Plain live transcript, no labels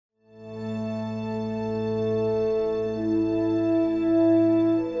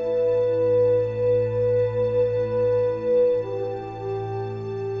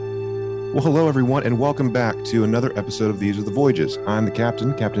Well, hello, everyone, and welcome back to another episode of These Are the Voyages. I'm the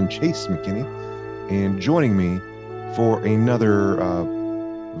captain, Captain Chase McKinney, and joining me for another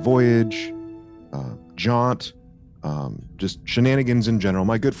voyage, jaunt, just shenanigans in general,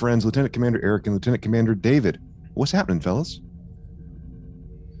 my good friends, Lieutenant Commander Eric and Lieutenant Commander David. What's happening, fellas?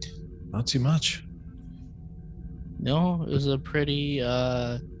 Not too much. No, it was a pretty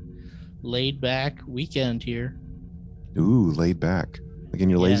laid back weekend here. Ooh, laid back. Like in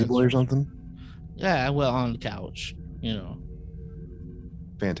your lazy boy or something? Yeah, well, on the couch, you know.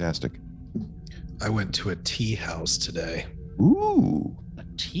 Fantastic. I went to a tea house today. Ooh. A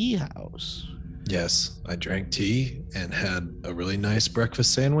tea house. Yes, I drank tea and had a really nice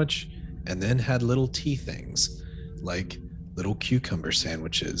breakfast sandwich, and then had little tea things like little cucumber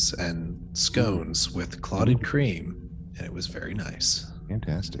sandwiches and scones with clotted cream, and it was very nice.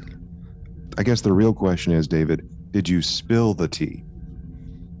 Fantastic. I guess the real question is, David, did you spill the tea?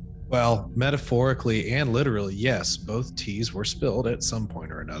 Well, metaphorically and literally, yes, both teas were spilled at some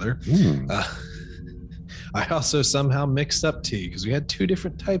point or another. I also somehow mixed up tea because we had two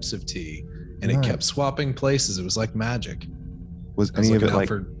different types of tea, and it kept swapping places. It was like magic. Was any of it like?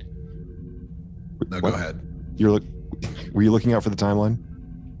 No, what? Go ahead. Were you looking out for the timeline?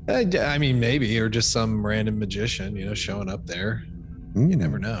 I mean, maybe, or just some random magician, showing up there. You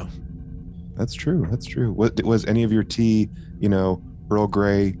never know. That's true. That's true. What was any of your tea, Earl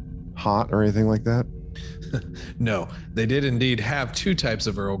Grey hot or anything like that? No, they did indeed have two types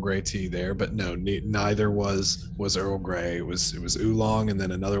of Earl Grey tea there, but no, neither was Earl Grey. It was oolong, and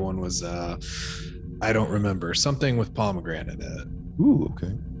then another one was I don't remember, something with pomegranate in it. Ooh,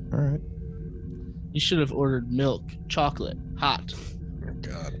 okay, all right. You should have ordered milk, chocolate, hot. Oh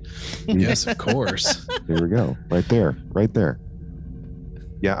God, yes, of course. There we go, right there.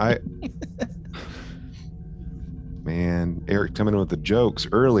 Yeah, Man, Eric coming in with the jokes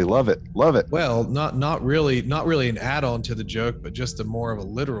early. Love it. Well, not really an add-on to the joke, but just a more of a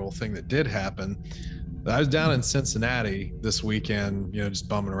literal thing that did happen. I was down in Cincinnati this weekend, just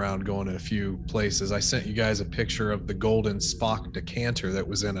bumming around, going to a few places. I sent you guys a picture of the golden Spock decanter that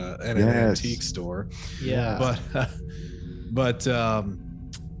was in an antique store. Yeah. But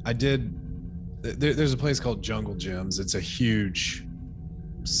I did. There's a place called Jungle Gyms. It's a huge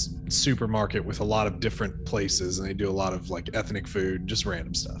supermarket with a lot of different places, and they do a lot of like ethnic food, just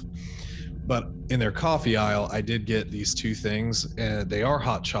random stuff. But in their coffee aisle, I did get these two things, and they are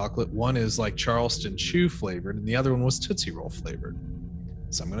hot chocolate. One is like Charleston Chew flavored, and the other one was Tootsie Roll flavored.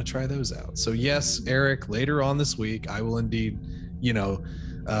 So I'm going to try those out. So yes, Eric, later on this week, I will indeed,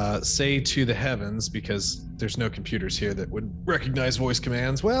 say to the heavens, because there's no computers here that would recognize voice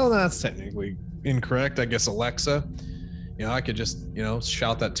commands. Well, that's technically incorrect. I guess Alexa. I could just,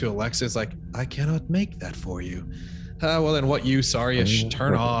 shout that to Alexa. It's like, I cannot make that for you. Well, then what you, sorry,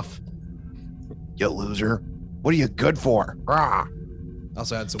 turn off. You loser. What are you good for? Rah.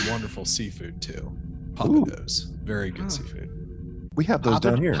 Also had some wonderful seafood, too. Papados. Very good seafood. We have those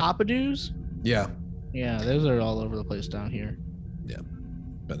down here. Papados? Yeah. Yeah, those are all over the place down here. Yeah.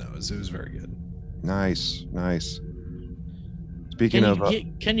 But no, it was very good. Nice. Speaking of...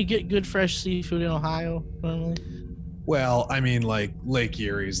 Can you get good fresh seafood in Ohio normally? Well, I mean, like Lake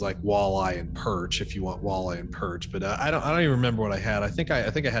Erie's like walleye and perch, if you want walleye and perch, but I don't even remember what I had. I think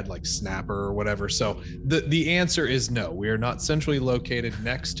I had like snapper or whatever. So the answer is no. We are not centrally located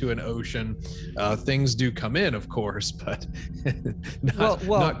next to an ocean. Things do come in, of course, but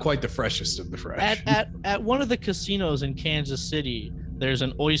not quite the freshest of the fresh. At one of the casinos in Kansas City, there's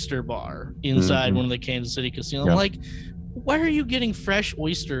an oyster bar inside one of the Kansas City casinos. Yeah. I'm like, why are you getting fresh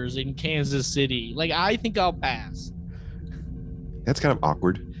oysters in Kansas City? Like, I think I'll pass. That's kind of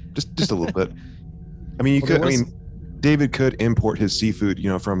awkward, just a little bit. I mean, David could import his seafood,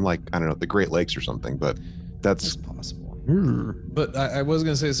 from like, I don't know, the Great Lakes or something, but that's possible. But I was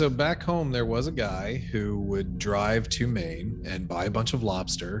going to say, so back home, there was a guy who would drive to Maine and buy a bunch of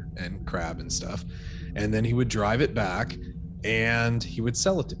lobster and crab and stuff. And then he would drive it back and he would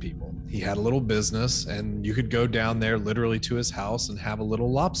sell it to people. He had a little business, and you could go down there literally to his house and have a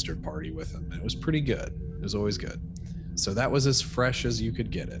little lobster party with him. And it was pretty good. It was always good. So that was as fresh as you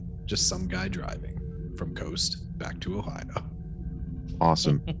could get it. Just some guy driving from coast back to Ohio.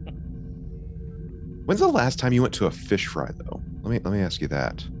 Awesome. When's the last time you went to a fish fry, though? Let me ask you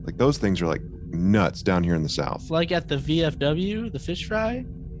that. Like, those things are like nuts down here in the South. Like at the VFW, the fish fry?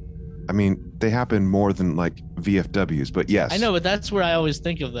 I mean, they happen more than like VFWs, but yes. I know, but that's where I always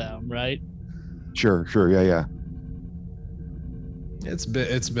think of them, right? Sure. Yeah. It's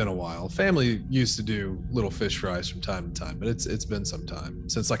been a while. Family used to do little fish fries from time to time, but it's been some time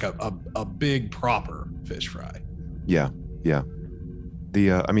since like a big proper fish fry. Yeah.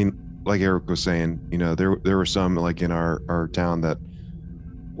 I mean, like Eric was saying, there were some like in our town that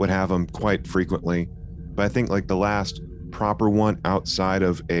would have them quite frequently. But I think like the last proper one outside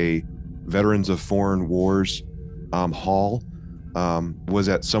of a Veterans of Foreign Wars hall was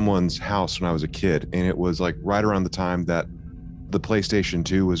at someone's house when I was a kid. And it was like right around the time that the PlayStation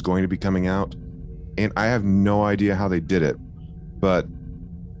 2 was going to be coming out. And I have no idea how they did it, but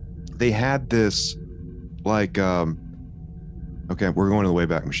they had this like, okay, we're going to the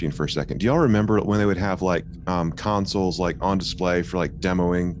Wayback Machine for a second. Do y'all remember when they would have like consoles like on display for like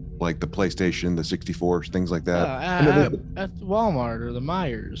demoing like the PlayStation, the 64, things like that? At Walmart or the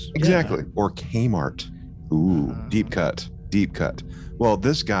Myers. Exactly. Yeah. Or Kmart. Ooh, deep cut. Well,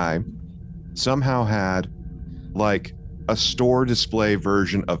 this guy somehow had like a store display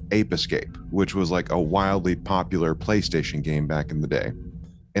version of Ape Escape, which was like a wildly popular PlayStation game back in the day.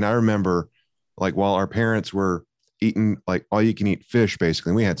 And I remember like while our parents were eating like all you can eat fish,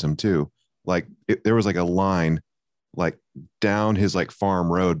 basically, and we had some too, like there was like a line like down his like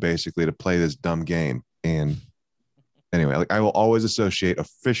farm road basically to play this dumb game. And anyway, like I will always associate a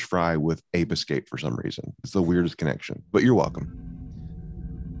fish fry with Ape Escape for some reason. It's the weirdest connection, but you're welcome.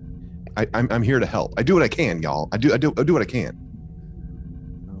 I'm here to help. I do what I can, y'all. I do what I can.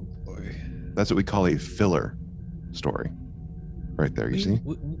 Oh boy, that's what we call a filler story, right there. You see,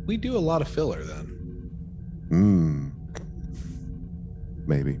 we do a lot of filler then.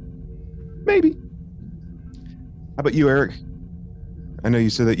 Maybe. How about you, Eric? I know you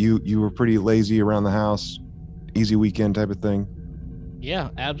said that you were pretty lazy around the house, easy weekend type of thing.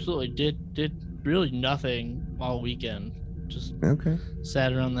 Yeah, absolutely. Did really nothing all weekend. Just okay.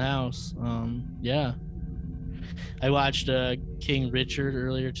 Sat around the house. Yeah. I watched King Richard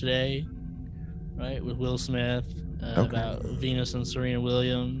earlier today, right, with Will Smith, about Venus and Serena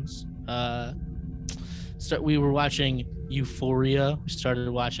Williams. We were watching Euphoria. We started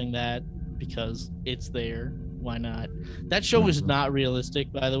watching that because it's there. Why not? That show is not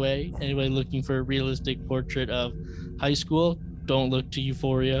realistic, by the way. Anybody looking for a realistic portrait of high school, don't look to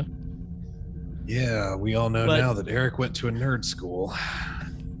Euphoria. Yeah, we all know now that Eric went to a nerd school.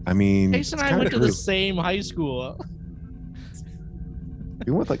 I mean, Chase and I went to the same high school.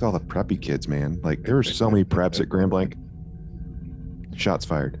 We went like all the preppy kids, man. Like there were so many preps at Grand Blanc. Shots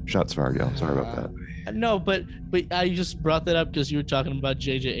fired, y'all. Sorry about that. No, but I just brought that up because you were talking about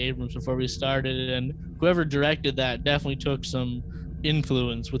J.J. Abrams before we started, and whoever directed that definitely took some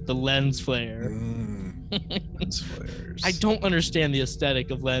influence with the lens flare. Lens flares. I don't understand the aesthetic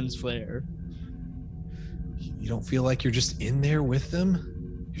of lens flare. You don't feel like you're just in there with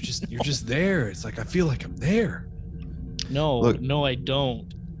them? You're just there. It's like I feel like I'm there. No, I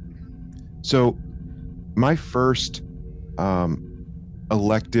don't. So my first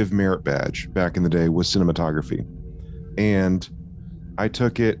elective merit badge back in the day was cinematography. And I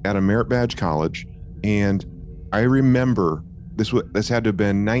took it at a merit badge college. And I remember this had to have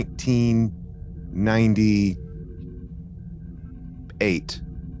been 1998.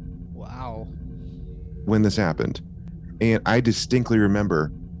 Wow. When this happened. And I distinctly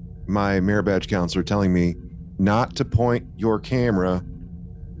remember my merit badge counselor telling me not to point your camera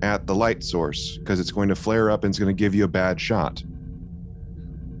at the light source because it's going to flare up and it's going to give you a bad shot.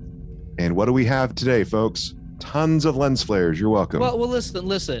 And what do we have today, folks? Tons of lens flares. You're welcome. Well,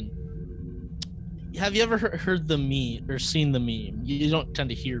 listen. Have you ever heard the meme or seen the meme? You don't tend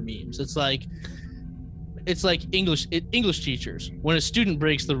to hear memes. It's like English teachers when a student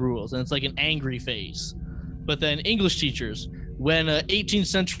breaks the rules and it's like an angry face. But then English teachers when an 18th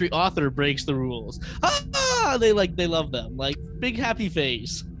century author breaks the rules, they love them, like big happy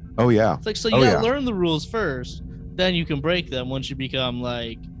face. Oh yeah. It's like, so you gotta learn the rules first, then you can break them once you become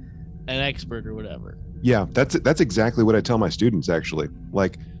like an expert or whatever. Yeah, that's exactly what I tell my students actually.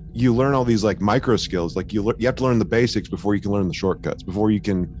 Like you learn all these like micro skills, like you have to learn the basics before you can learn the shortcuts, before you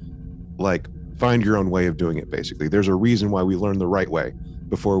can like find your own way of doing it. Basically, there's a reason why we learn the right way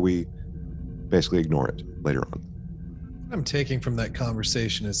before we basically ignore it later on. What I'm taking from that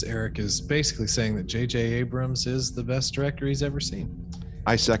conversation is Eric is basically saying that J.J. Abrams is the best director he's ever seen.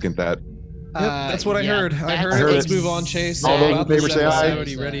 I second that. Yep, that's what I heard. I heard it. Let's move on, Chase. All those in favor say aye. Are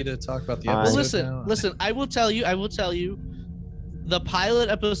you ready to talk about the Well, episode? listen. I will tell you. The pilot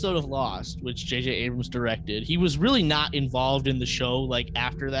episode of Lost, which J.J. Abrams directed, he was really not involved in the show. Like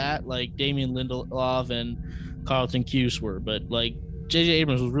after that, like Damien Lindelof and Carlton Cuse were, but like J.J.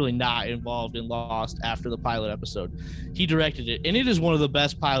 Abrams was really not involved in Lost after the pilot episode. He directed it, and it is one of the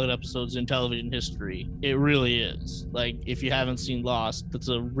best pilot episodes in television history. It really is. Like, if you haven't seen Lost, that's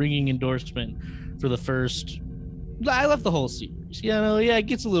a ringing endorsement for the first. I love the whole series. It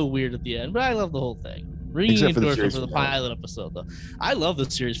gets a little weird at the end, but I love the whole thing. Ringing Except for the endorsement series for the finale. pilot episode, though. I love the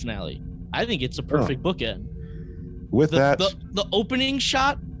series finale. I think it's a perfect bookend. With that, The opening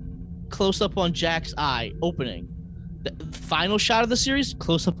shot, close up on Jack's eye, opening. The final shot of the series,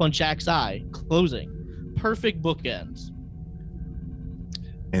 close up on Jack's eye, closing. Perfect bookends.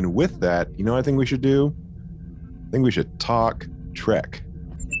 and with that, you know what I think we should do? I think we should talk Trek.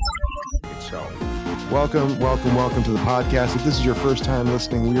 Welcome to the podcast. If this is your first time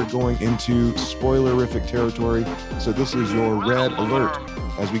listening, we are going into spoilerific territory. So this is your red alert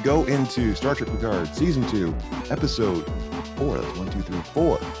as we go into Star Trek Picard Season 2, Episode 4. That's 1, 2, 3,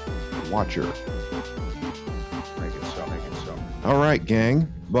 4. Watcher. Make it so. All right,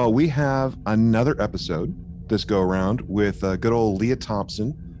 gang. Well, we have another episode this go around with good old Leah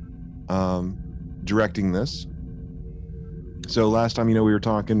Thompson directing this. So last time, we were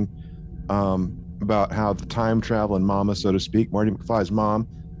talking about how the time traveling mama, so to speak, Marty McFly's mom,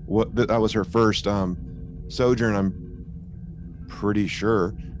 that was her first sojourn, I'm pretty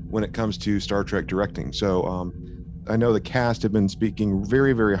sure, when it comes to Star Trek directing. So I know the cast have been speaking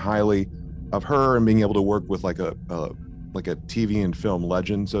very, very highly of her and being able to work with like a TV and film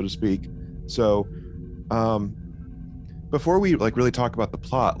legend, so to speak. So before we really talk about the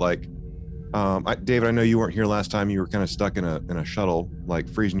plot, David, I know you weren't here last time. You were kind of stuck in a shuttle,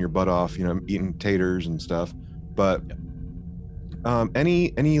 freezing your butt off, eating taters and stuff. But any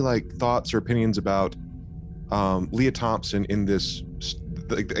thoughts or opinions about Leah Thompson in this,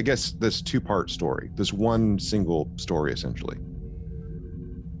 I guess, this two-part story, this one single story, essentially?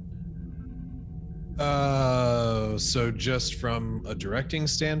 So just from a directing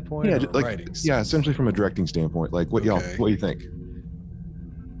standpoint, Yeah, or a writing standpoint? Yeah, essentially from a directing standpoint. What do you think?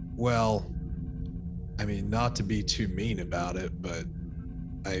 Well, I mean, not to be too mean about it, but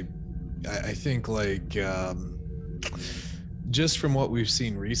I think just from what we've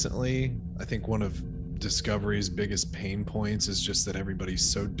seen recently, I think one of Discovery's biggest pain points is just that everybody's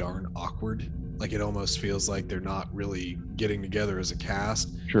so darn awkward. It almost feels like they're not really getting together as a cast.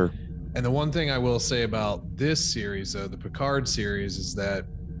 Sure. And the one thing I will say about this series, the Picard series, is that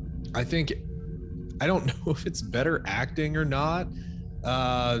I don't know if it's better acting or not.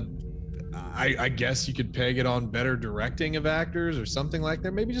 I guess you could peg it on better directing of actors or something like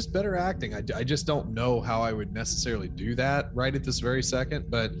that. Maybe just better acting. I just don't know how I would necessarily do that right at this very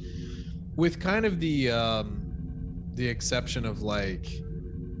second. But with kind of the exception of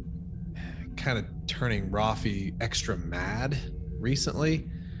kind of turning Rafi extra mad recently,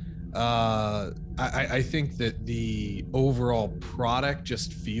 I think that the overall product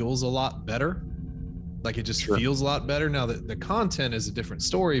just feels a lot better. It just Sure. feels a lot better. Now that the content is a different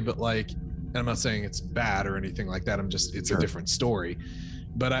story, but and I'm not saying it's bad or anything like that. It's Sure. a different story.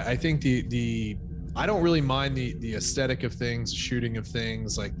 But I think I don't really mind the aesthetic of things, shooting of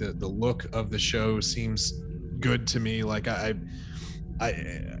things, the look of the show seems good to me.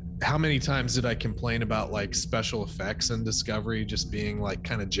 How many times did I complain about special effects in Discovery just being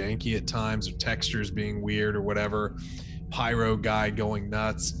kind of janky at times, or textures being weird or whatever, pyro guy going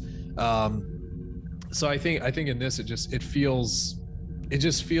nuts. So I think in this it just feels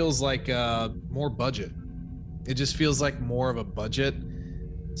like more budget. It just feels like more of a budget.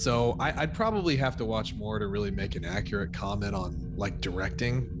 So I'd probably have to watch more to really make an accurate comment on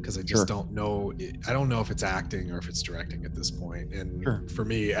directing, because I just Sure. don't know. I don't know if it's acting or if it's directing at this point. And Sure. for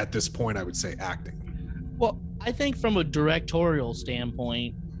me at this point, I would say acting. Well, I think from a directorial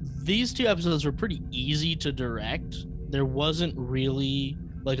standpoint, these two episodes were pretty easy to direct. There wasn't really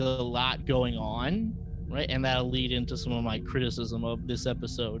a lot going on, right? And that'll lead into some of my criticism of this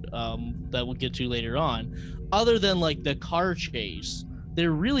episode that we'll get to later on. Other than the car chase,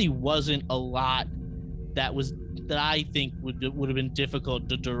 there really wasn't a lot that I think would have been difficult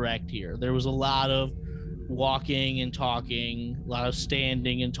to direct here. There was a lot of walking and talking, a lot of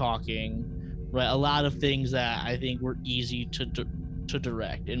standing and talking, right? A lot of things that I think were easy to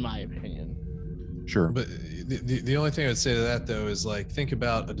direct, in my opinion. Sure. But the only thing I would say to that, though, is think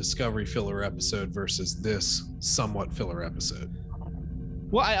about a Discovery filler episode versus this somewhat filler episode.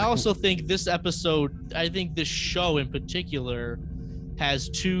 Well, I also think this show in particular has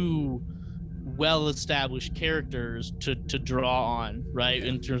two well-established characters to draw on, right?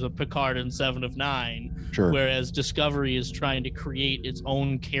 In terms of Picard and Seven of Nine, Sure. whereas Discovery is trying to create its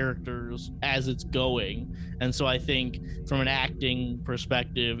own characters as it's going. And so I think from an acting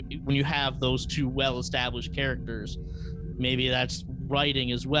perspective, when you have those two well-established characters, maybe that's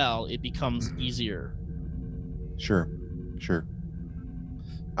writing as well, it becomes easier. Sure.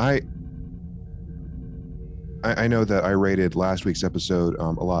 I know that I rated last week's episode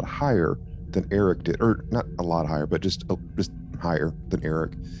a lot higher than Eric did, or not a lot higher, but just higher than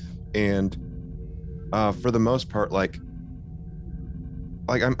Eric. And for the most part, like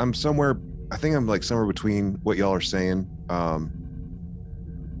I'm somewhere. I think I'm like somewhere between what y'all are saying.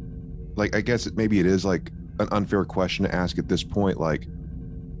 Like I guess maybe it is like an unfair question to ask at this point, like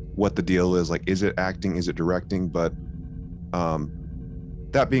what the deal is. Like, is it acting? Is it directing? But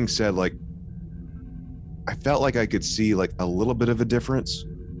that being said, like I felt like I could see like a little bit of a difference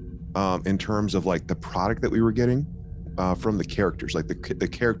in terms of like the product that we were getting from the characters, like the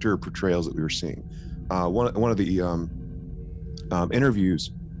character portrayals that we were seeing. One of the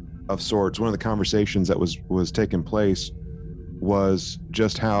interviews of sorts, one of the conversations that was taking place was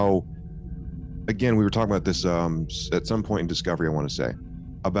just how, again, we were talking about this at some point in Discovery, I want to say,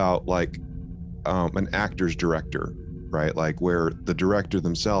 about like an actor's director, right? Like where the director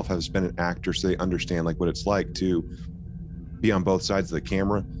themselves has been an actor, so they understand like what it's like to be on both sides of the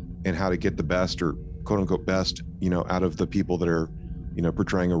camera and how to get the best, or quote unquote best, you know, out of the people that are, you know,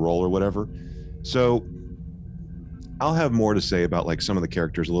 portraying a role or whatever. So I'll have more to say about like some of the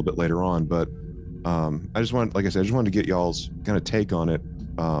characters a little bit later on, but I just wanted, like I said, I just wanted to get y'all's kind of take on it,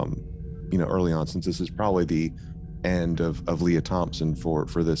 you know, early on, since this is probably the end of Leah Thompson for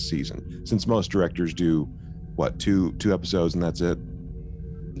this season, since most directors do what, two episodes and that's it.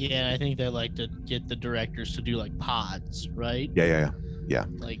 Yeah, I think they like to get the directors to do like pods, right? Yeah.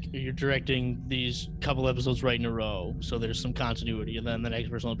 Like you're directing these couple episodes right in a row, so there's some continuity, and then the next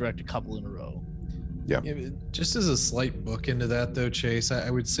person will direct a couple in a row. Yeah, just as a slight book into that, though, Chase, I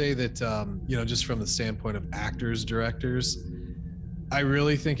would say that, you know, just from the standpoint of actors, directors, I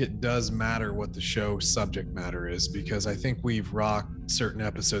really think it does matter what the show subject matter is, because I think we've rocked certain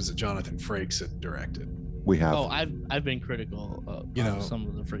episodes that Jonathan Frakes had directed. We have. Oh, I've been critical of, you know, of some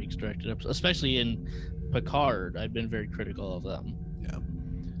of the Frakes directed episodes, especially in Picard. I've been very critical of them. Yeah.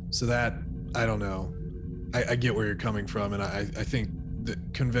 So that, I don't know. I get where you're coming from, and I think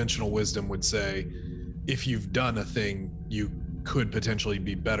that conventional wisdom would say, if you've done a thing, you could potentially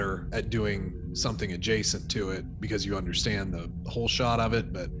be better at doing something adjacent to it because you understand the whole shot of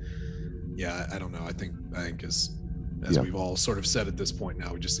it. But yeah, I don't know. I think as we've all sort of said at this point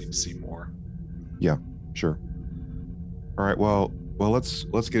now, we just need to see more. Yeah, sure. All right. Well, let's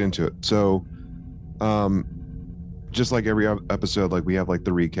get into it. So, just like every episode, like we have like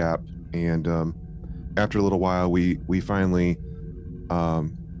the recap, and after a little while, we finally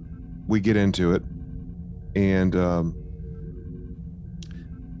we get into it. And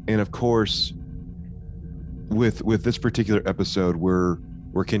of course, with this particular episode, we're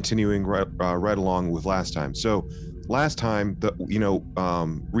continuing right along with last time. So last time,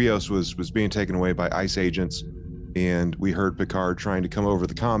 Rios was being taken away by ICE agents, and we heard Picard trying to come over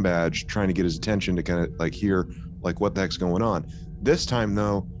the comm badge, trying to get his attention to kind of like hear like what the heck's going on. This time,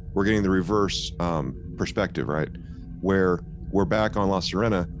 though, we're getting the reverse perspective, right? Where we're back on La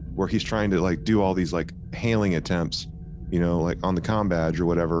Sirena, where he's trying to like do all these like hailing attempts, you know, like on the comm badge or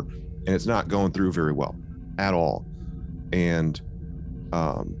whatever, and it's not going through very well at all. And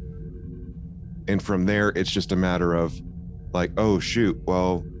from there, it's just a matter of like, oh shoot,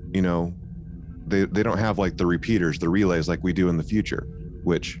 well, you know, they don't have like the repeaters, the relays like we do in the future,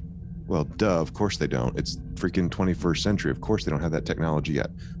 which, well, duh, of course they don't. It's freaking 21st century. Of course they don't have that technology yet.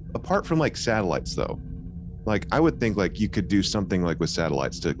 Apart from like satellites, though. Like, I would think like you could do something like with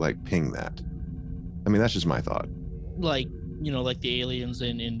satellites to like ping that. I mean, that's just my thought. Like, you know, like the aliens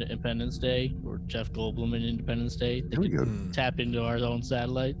in Independence Day, or Jeff Goldblum in Independence Day. They could tap into our own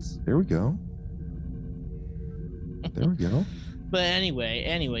satellites. There we go. There we go. But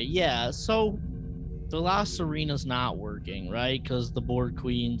anyway, yeah. So the La Sirena's not working, right? Because the Borg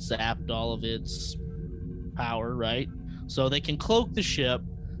Queen zapped all of its power, right? So they can cloak the ship,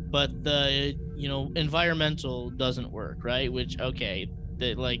 but the, you know, environmental doesn't work, right? Which, okay,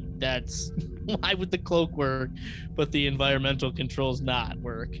 that's why would the cloak work, but the environmental controls not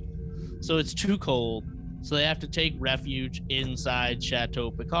work? So it's too cold. So they have to take refuge inside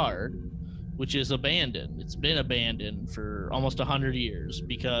Chateau Picard, which is abandoned. It's been abandoned for almost 100 years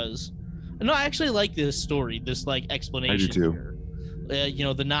because, no, I actually like this story, this like explanation. I do too. Here. You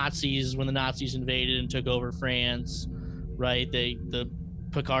know, the Nazis, when the Nazis invaded and took over France, right? The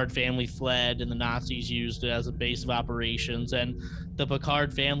Picard family fled, and the Nazis used it as a base of operations, and the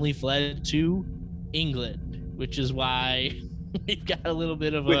Picard family fled to England, which is why we've got a little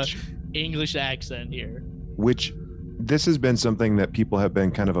bit of a English accent here. Which this has been something that people have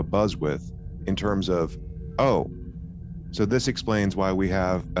been kind of a buzz with, in terms of, oh, so this explains why we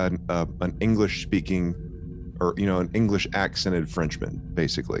have an English speaking, or, you know, an English accented Frenchman,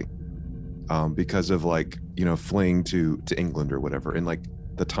 basically, because of like, you know, fleeing to England or whatever, and like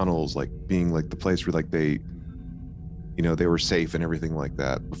the tunnels like being like the place where like they, you know, they were safe and everything like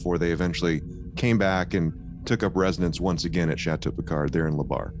that before they eventually came back and took up residence once again at Chateau Picard there in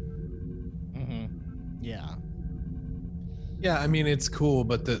Labar. Yeah. Yeah, I mean, it's cool,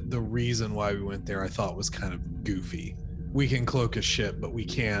 but the reason why we went there I thought was kind of goofy. We can cloak a ship, but we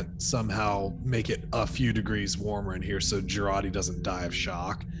can't somehow make it a few degrees warmer in here so Girardi doesn't die of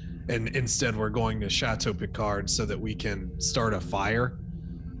shock. And instead we're going to Chateau Picard so that we can start a fire.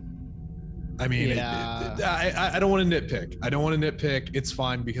 I mean, yeah. I don't want to nitpick. I don't want to nitpick. It's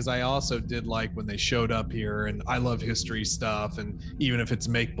fine because I also did like when they showed up here, and I love history stuff. And even if it's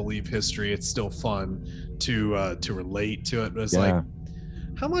make-believe history, it's still fun to relate to it. But it's like,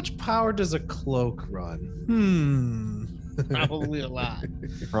 how much power does a cloak run? Probably a lot.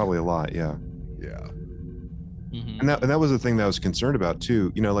 Probably a lot, yeah. Yeah. Mhm. And that was the thing that I was concerned about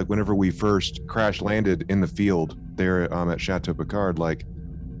too. You know, like whenever we first crash landed in the field there at Chateau Picard, like,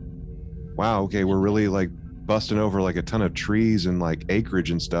 wow, okay, we're really like busting over like a ton of trees and like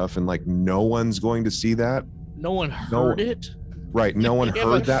acreage and stuff, and like no one's going to see that. No one heard it. Right, no one Yeah, heard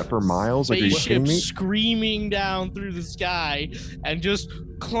but that for miles. Like, are you kidding Spaceship me? screaming down through the sky and just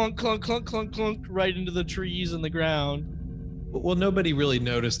clunk, clunk, clunk, clunk, clunk right into the trees and the ground. Well, nobody really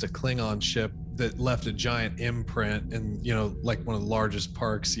noticed a Klingon ship that left a giant imprint and, you know, like one of the largest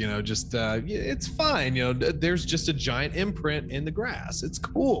parks, you know, just it's fine. You know, there's just a giant imprint in the grass. It's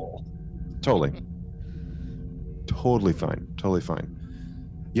cool. Totally fine. Totally fine.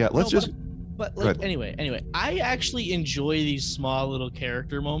 Yeah, let's But Go like, ahead. anyway, I actually enjoy these small little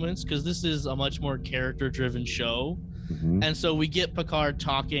character moments because this is a much more character-driven show. Mhm. And so we get Picard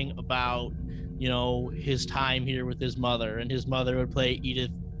talking about, you know, his time here with his mother, and his mother would play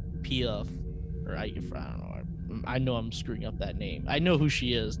Edith Piaf, or I don't know. I know I'm screwing up that name. I know who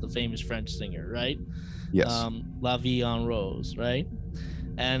she is, the famous French singer, right? Yes. La Vie en Rose, right?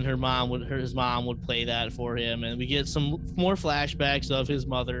 And his mom would play that for him, and we get some more flashbacks of his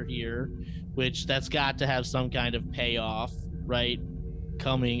mother here, which that's got to have some kind of payoff, right?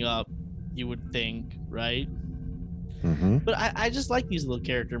 Coming up, you would think, right? Mm-hmm. But I just like these little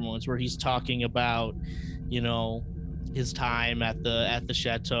character moments where he's talking about, you know, his time at the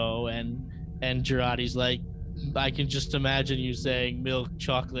chateau, and Girardi's like, I can just imagine you saying milk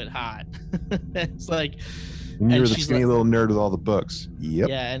chocolate hot. It's like, And you're and the she's skinny like- little nerd with all the books. Yep.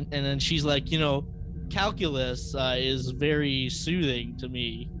 yeah, and then she's like, you know, calculus is very soothing to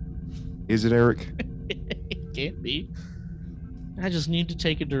me. Is it, Eric? It can't be. I just need to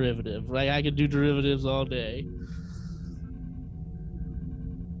take a derivative. Like, I could do derivatives all day.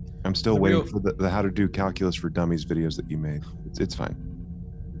 I'm still The waiting real- for the how to do calculus for dummies videos that you made. It's fine.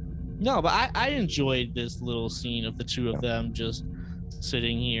 No, but I enjoyed this little scene of the two of them just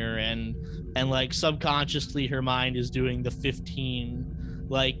sitting here, and like subconsciously her mind is doing the 15,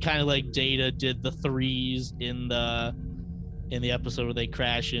 like kind of like Data did the 3s in the episode where they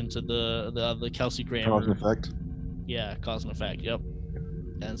crash into the Kelsey Cause and Grammer. effect. Yeah, cause and effect. Yep.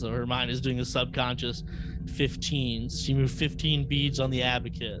 And so her mind is doing the subconscious 15s. She moved 15 beads on the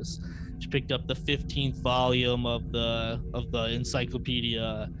abacus. She picked up the 15th volume of the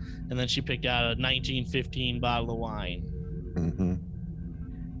encyclopedia, and then she picked out a 1915 bottle of wine. Mm-hmm.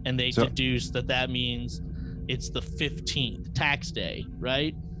 And they So- deduced that means it's the 15th, tax day,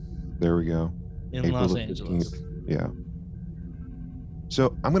 right? There we go. In April Los the Angeles. 15th. Yeah.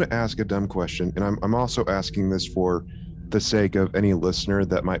 So I'm going to ask a dumb question, and I'm also asking this for the sake of any listener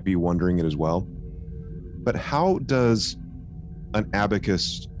that might be wondering it as well. But how does an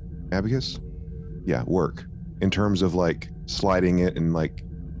abacus, work in terms of like sliding it and like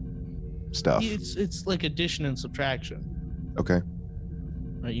stuff? It's like addition and subtraction. Okay.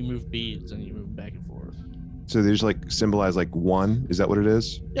 Right? You move beads and you move back and forth. So they just like symbolize like one. Is that what it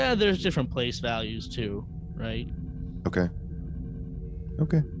is? Yeah, there's different place values too, right? Okay.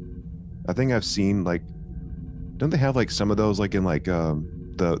 I think I've seen like, don't they have like some of those like in like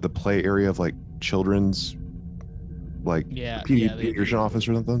the play area of like children's like Yeah. PD, yeah, they do. pediatrician office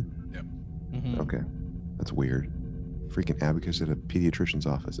or something? Mhm. Okay, that's weird. Freaking abacus at a pediatrician's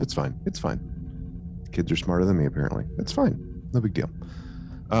office. It's fine. Kids are smarter than me apparently. It's fine. No big deal.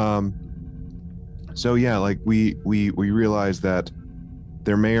 So yeah, like we realize that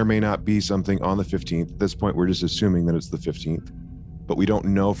there may or may not be something on the 15th. At this point, we're just assuming that it's the 15th, but we don't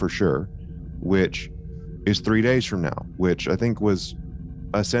know for sure, which is 3 days from now, which I think was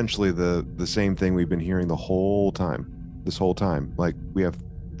essentially the same thing we've been hearing this whole time. Like we have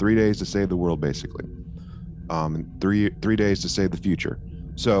 3 days to save the world, basically, and three days to save the future.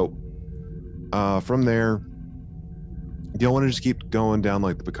 So from there, do y'all want to just keep going down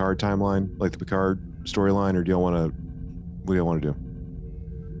like the Picard timeline, like the Picard storyline, or do y'all want to? What do y'all want to do?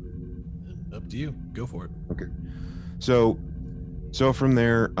 Up to you. Go for it. So from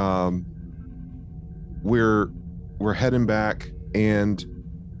there, we're heading back, and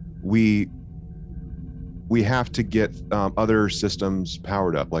we have to get other systems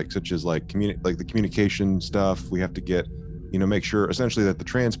powered up, like such as like the communication stuff. We have to get, make sure essentially that the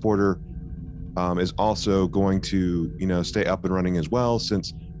transporter is also going to, stay up and running as well.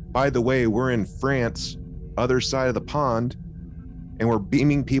 Since, by the way, we're in France, other side of the pond, and we're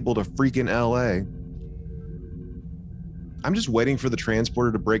beaming people to freaking LA. I'm just waiting for the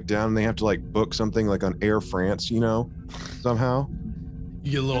transporter to break down, and they have to like book something like on Air France, somehow.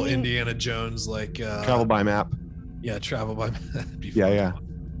 You get a little Indiana Jones like Travel by map. Yeah, travel by map. Yeah.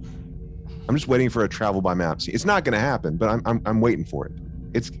 I'm just waiting for a travel by map. See, it's not going to happen, but I'm waiting for it.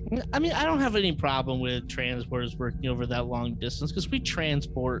 I don't have any problem with transporters working over that long distance because we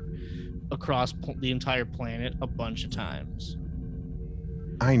transport across the entire planet a bunch of times.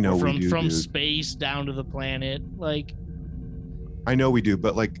 I know we do, from dude. Space down to the planet, like. I know we do,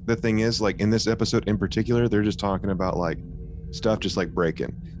 but like the thing is, like in this episode in particular, they're just talking about like stuff just like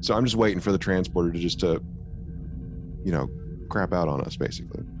breaking. So I'm just waiting for the transporter to crap out on us,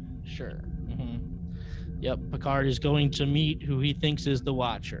 basically. Sure. Mm-hmm. Yep. Picard is going to meet who he thinks is the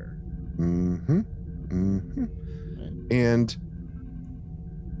Watcher. Mm-hmm. Mm-hmm. And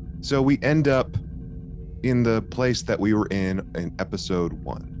so we end up in the place that we were in episode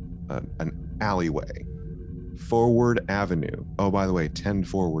 1, an alleyway. Forward Avenue. Oh, by the way, 10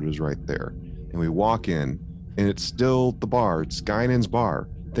 Forward is right there. And we walk in, and it's still the bar. It's Guinan's bar,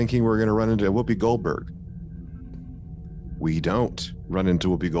 thinking we're going to run into Whoopi Goldberg. We don't run into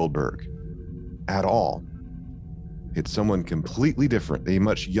Whoopi Goldberg at all. It's someone completely different, a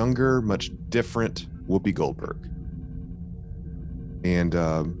much younger, much different Whoopi Goldberg. And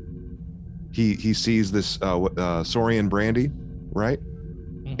he sees this Saurian brandy, right?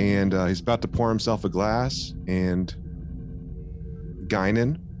 And he's about to pour himself a glass, and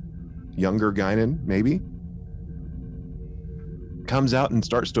Guinan, younger Guinan, maybe, comes out and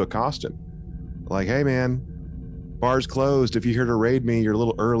starts to accost him. Like, hey, man, bar's closed. If you're here to raid me, you're a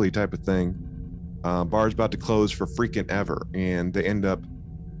little early, type of thing. Bar's about to close for freaking ever. And they end up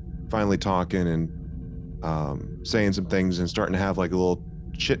finally talking and saying some things and starting to have like a little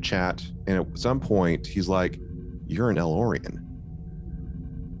chit chat. And at some point, he's like, you're an Elorian.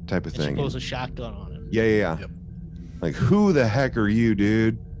 Type of thing. She pulls a shotgun on him. Yeah. Yep. Like, who the heck are you,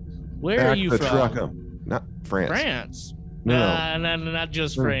 dude? Where are you from? Truck not France. France. No. Not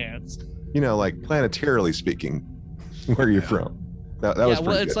just France. Like planetarily speaking, where are you from? That was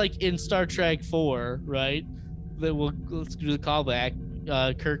well, it's good. like in Star Trek 4, right? Let's do the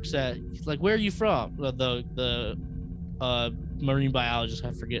callback. Kirk said, he's like, where are you from? The marine biologist,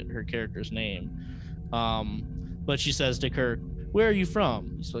 I forget her character's name. But she says to Kirk, where are you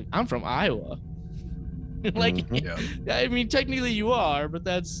from? He's like, I'm from Iowa. Like, I mean, technically you are, but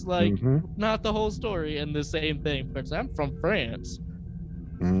that's like not the whole story. And the same thing, because I'm from France.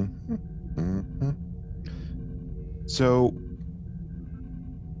 So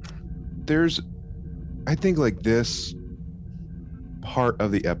I think like this part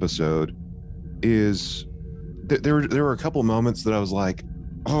of the episode is there were a couple moments that I was like,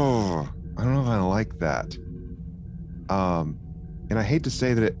 oh, I don't know if I like that. And I hate to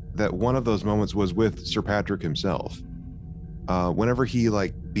say that one of those moments was with Sir Patrick himself. Whenever he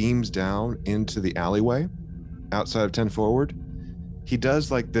like beams down into the alleyway outside of 10 Forward, he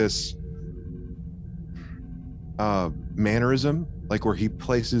does like this mannerism, like where he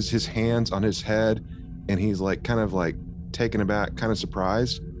places his hands on his head and he's like kind of like taken aback, kind of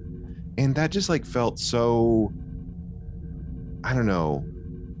surprised. And that just like felt so, I don't know,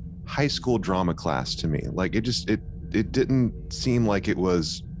 high school drama class to me. Like it didn't seem like it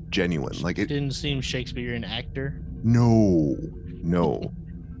was genuine. Like it didn't seem Shakespearean actor. No.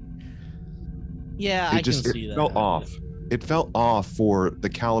 Yeah, I can see that. It felt off. It felt off for the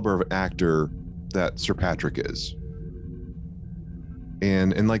caliber of actor that Sir Patrick is.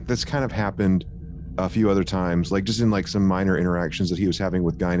 And like this kind of happened a few other times, like just in like some minor interactions that he was having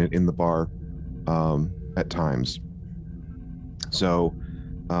with Guinan in the bar at times. So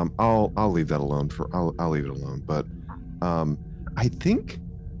I'll leave that alone I'll leave it alone. But I think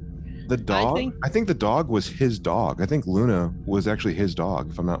the dog I think the dog was his dog. I think Luna was actually his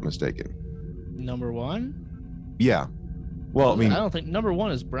dog, if I'm not mistaken. Number 1? Yeah. Well, I mean, I don't think number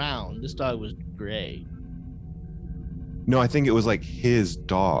 1 is brown. This dog was gray. No, I think it was like his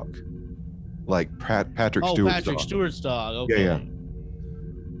dog, like Patrick Stewart's Patrick dog. Stewart's dog. Okay. Yeah.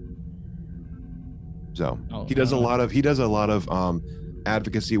 So he does a lot of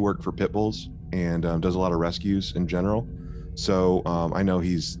advocacy work for pit bulls and does a lot of rescues in general. So I know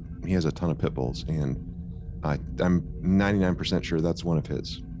he has a ton of pit bulls, and I'm 99% sure that's one of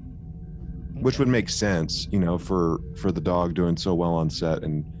his. which would make sense, you know, for the dog doing so well on set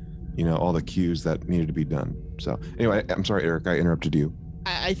and, you know, all the cues that needed to be done. So anyway, I'm sorry, Eric, I interrupted you.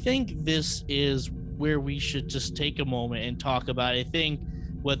 I think this is where we should just take a moment and talk about, I think,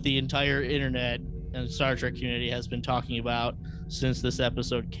 what the entire internet and Star Trek community has been talking about since this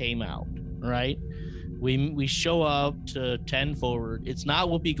episode came out, right? We show up to 10 forward. It's not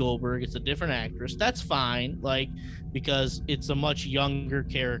Whoopi Goldberg. It's a different actress. That's fine, like, because it's a much younger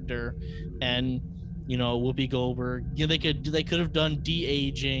character, and you know, Whoopi Goldberg, you know, they could have done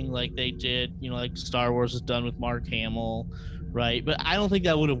de-aging like they did, you know, like Star Wars has done with Mark Hamill, right? But I don't think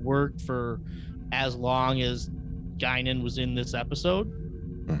that would have worked for as long as Guinan was in this episode.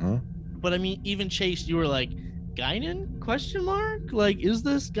 Mm-hmm. But I mean, even Chase, you were like, Guinan? Question mark? Like, is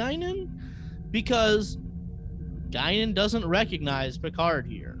this Guinan? Because Guinan doesn't recognize Picard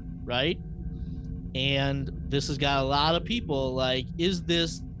here, right? And this has got a lot of people like, is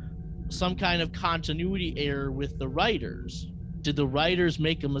this some kind of continuity error with the writers? Did the writers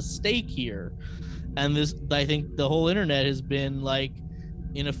make a mistake here? And this, I think the whole internet has been like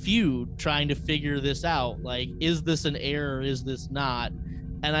in a feud trying to figure this out. Like, is this an error? Is this not?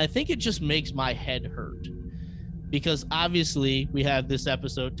 And I think it just makes my head hurt, because obviously we have this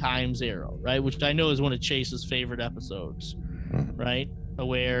episode Time Zero, right? Which I know is one of Chase's favorite episodes, right?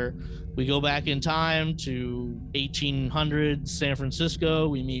 Where we go back in time to 1800s San Francisco.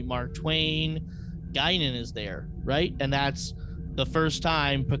 We meet Mark Twain. Guinan is there, right? And that's the first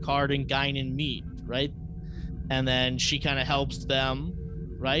time Picard and Guinan meet, right? And then she kind of helps them,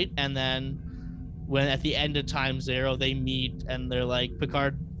 right? And then when at the end of Time Zero, they meet and they're like,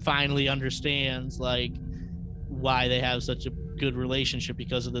 Picard finally understands like why they have such a good relationship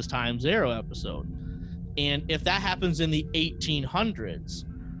because of this Time Zero episode. And if that happens in the 1800s,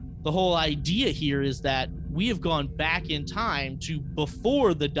 the whole idea here is that we have gone back in time to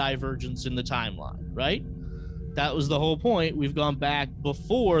before the divergence in the timeline, right? That was the whole point. We've gone back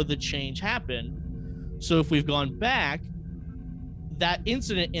before the change happened. So if we've gone back, that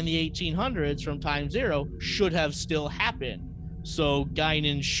incident in the 1800s from Time Zero should have still happened. So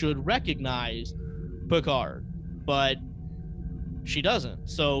Guinan should recognize Picard, but she doesn't.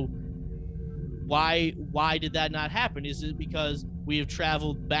 So why did that not happen? Is it because we have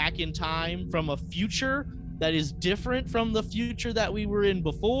traveled back in time from a future that is different from the future that we were in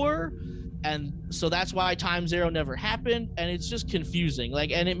before? And so that's why Time Zero never happened. And it's just confusing.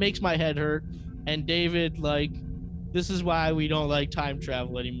 Like, and it makes my head hurt. And David, like, this is why we don't like time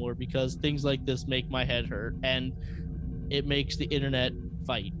travel anymore, because things like this make my head hurt and it makes the internet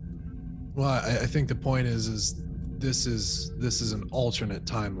fight. Well, I think the point is this is an alternate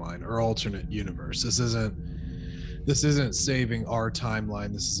timeline or alternate universe. This isn't saving our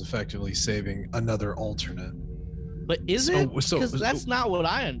timeline. This is effectively saving another alternate. But is it? Because that's not what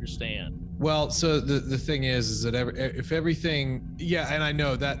I understand. Well, so the thing is that if everything, yeah, and I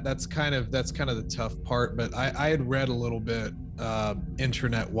know that's kind of the tough part, but I had read a little bit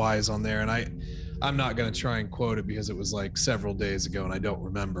internet wise on there, and I'm not going to try and quote it because it was like several days ago and I don't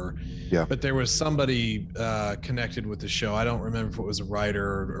remember. Yeah. But there was somebody connected with the show. I don't remember if it was a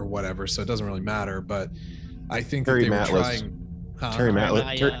writer or whatever, so it doesn't really matter. But I think Terry that they were Matlas. trying. Terry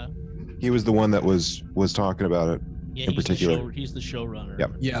Matlas. He was the one that was talking about it. Yeah, in particular. He's the showrunner.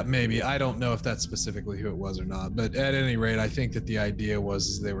 Yep. Yeah, maybe. I don't know if that's specifically who it was or not. But at any rate, I think that the idea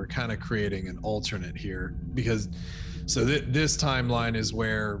was they were kind of creating an alternate here because so this timeline is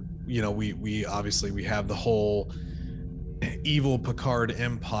where, you know, we obviously we have the whole evil Picard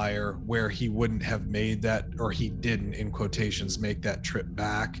empire where he wouldn't have made that, or he didn't, in quotations, make that trip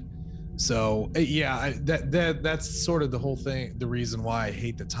back. So yeah, that's sort of the whole thing, the reason why I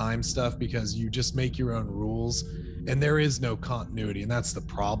hate the time stuff, because you just make your own rules and there is no continuity, and that's the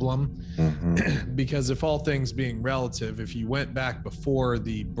problem. Mm-hmm. Because if all things being relative, if you went back before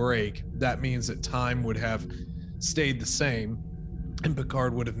the break, that means that time would have stayed the same and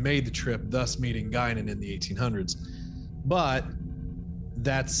Picard would have made the trip, thus meeting Guinan in the 1800s. But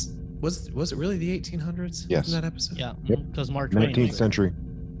was it really the 1800s? Yes. In that episode? Yeah, Yep. because Mark Twain 19th was century.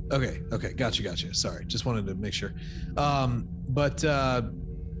 Okay, gotcha. Sorry, just wanted to make sure. And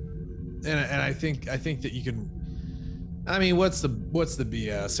I think that you can. I mean, what's the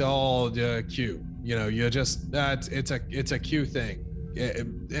BS? All Q. You know, you just it's a Q thing,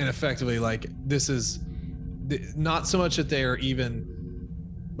 and effectively, like, this is not so much that they are even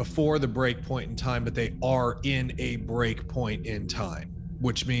before the break point in time, but they are in a break point in time,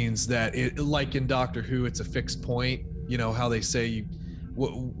 which means that it, like in Doctor Who, it's a fixed point. You know how they say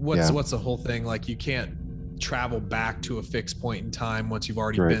what's the whole thing, like you can't travel back to a fixed point in time once you've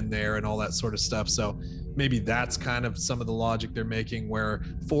already Right. been there and all that sort of stuff. So maybe that's kind of some of the logic they're making, where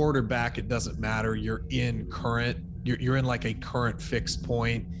forward or back, it doesn't matter. You're in like a current fixed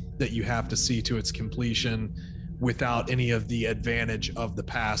point that you have to see to its completion without any of the advantage of the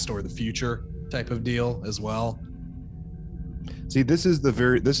past or the future type of deal as well. See, this is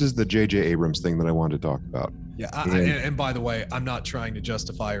the J.J. Abrams thing that I wanted to talk about. Yeah. And- And by the way, I'm not trying to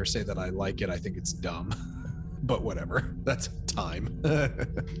justify or say that I like it. I think it's dumb, but whatever. That's time.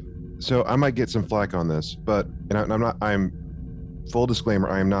 So I might get some flack on this, but I'm full disclaimer,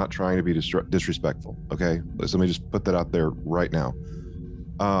 I am not trying to be disrespectful. Okay, so let me just put that out there right now.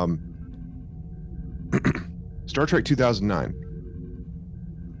 Star Trek 2009.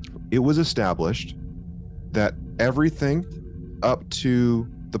 It was established that everything up to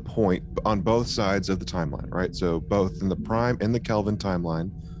the point on both sides of the timeline, right? So both in the Prime and the Kelvin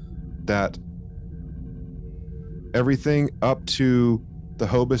timeline, that everything up to the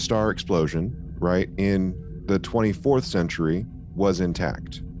Hobus star explosion, right, in the 24th century was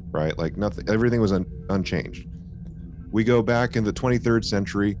intact, right? Like nothing, everything was unchanged. We go back in the 23rd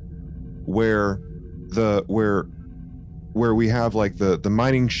century where we have like the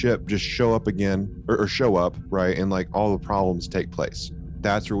mining ship just show up again or show up, right? And like all the problems take place.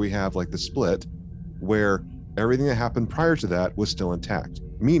 That's where we have like the split where everything that happened prior to that was still intact,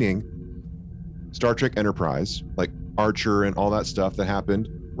 meaning Star Trek Enterprise, like Archer and all that stuff that happened,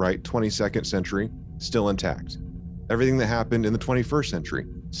 right? 22nd century, still intact. Everything that happened in the 21st century,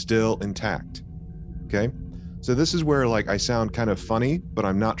 still intact. Okay. So this is where like I sound kind of funny, but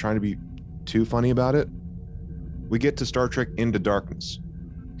I'm not trying to be too funny about it. We get to Star Trek Into Darkness.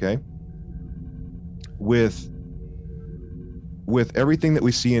 Okay. With everything that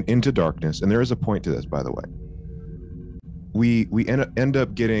we see in Into Darkness, and there is a point to this, by the way, we end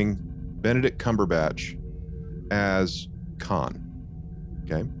up getting Benedict Cumberbatch as Khan.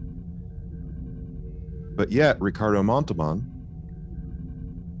 Okay. But yet Ricardo Montalban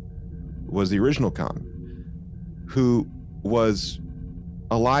was the original Khan, who was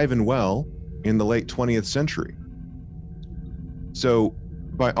alive and well in the late 20th century. So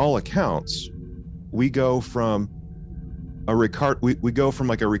by all accounts, we go from we go from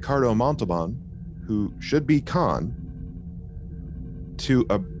like a Ricardo Montalban, who should be Khan, to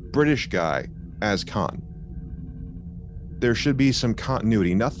a British guy as Khan. There should be some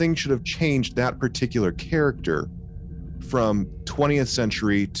continuity. Nothing should have changed that particular character from 20th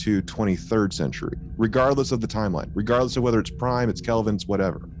century to 23rd century, regardless of the timeline, regardless of whether it's Prime, it's Kelvin, it's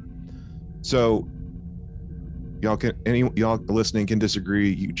whatever. So y'all listening can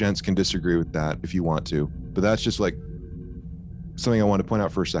disagree. You gents can disagree with that if you want to, but that's just like something I want to point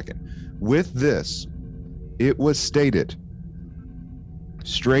out for a second. With this, it was stated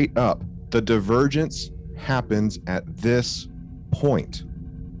straight up, the divergence happens at this point.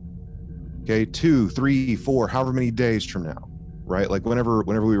 Okay, 2, 3, 4, however many days from now, right? Like whenever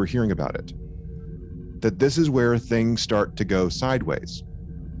we were hearing about it, that this is where things start to go sideways.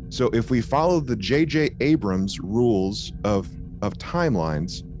 So if we follow the J.J. Abrams rules of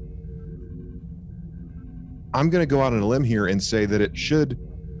timelines, I'm going to go out on a limb here and say that it should.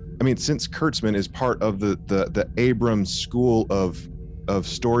 I mean, since Kurtzman is part of the Abrams school of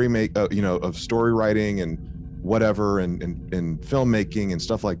story of story writing and whatever and filmmaking and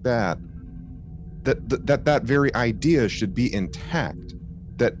stuff like that, that very idea should be intact.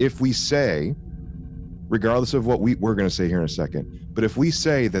 That if we say, regardless of what we're going to say here in a second, but if we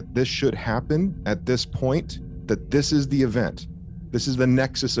say that this should happen at this point, that this is the event, this is the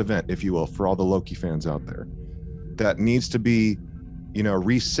nexus event, if you will, for all the Loki fans out there, that needs to be,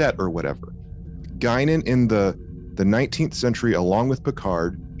 reset or whatever. Guinan in the 19th century, along with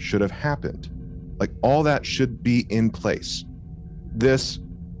Picard, should have happened. Like all that should be in place. This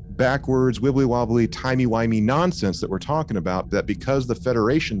backwards, wibbly wobbly, timey-wimey nonsense that we're talking about, that because the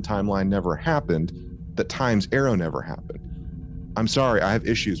Federation timeline never happened, that Time's Arrow never happened. I'm sorry, I have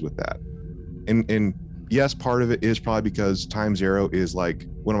issues with that. And yes, part of it is probably because Time's Arrow is like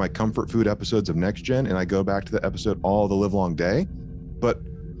one of my comfort food episodes of Next Gen, and I go back to the episode all the live long day, but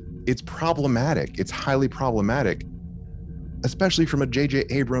it's problematic. It's highly problematic, especially from a J.J.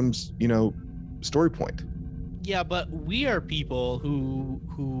 Abrams, story point. Yeah, but we are people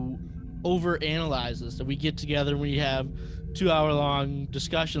who overanalyze this. So we get together and we have 2-hour-long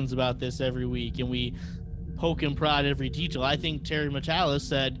discussions about this every week, and we poke and prod every detail. I think Terry Matalas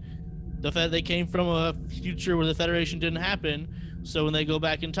said they came from a future where the Federation didn't happen, so when they go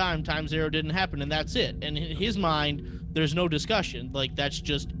back in time, Time's Arrow didn't happen, and that's it. And in his mind, there's no discussion. Like, that's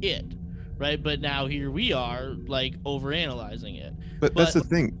just it, right? But now here we are, like, overanalyzing it. But that's the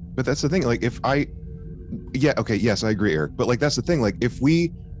thing. Like, if Yeah, okay, yes, I agree, Eric. But like that's the thing. Like if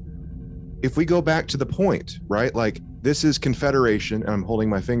we go back to the point, right? Like this is Confederation, and I'm holding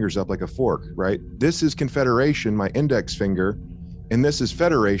my fingers up like a fork, right? This is Confederation, my index finger, and this is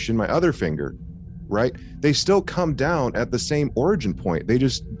Federation, my other finger, right? They still come down at the same origin point. They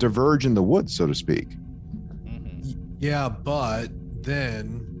just diverge in the woods, so to speak. Yeah, but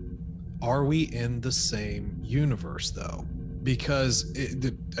then are we in the same universe though? Because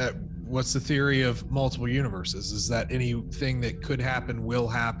what's the theory of multiple universes? Is that anything that could happen will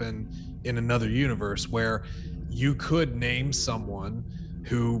happen in another universe, where you could name someone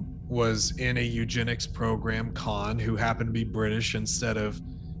who was in a eugenics program, Khan, who happened to be British instead of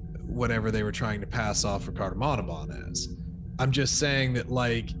whatever they were trying to pass off Ricardo Montalban as. I'm just saying that,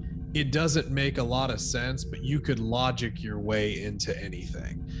 like, it doesn't make a lot of sense, but you could logic your way into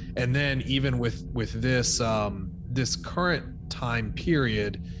anything. And then even with this this current time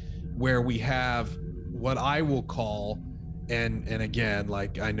period where we have what I will call, and again,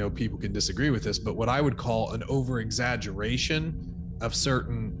 like, I know people can disagree with this, but what I would call an over exaggeration of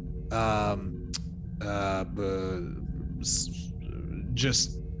certain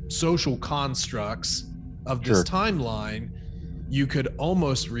just social constructs of this timeline. You could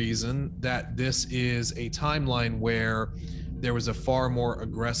almost reason that this is a timeline where there was a far more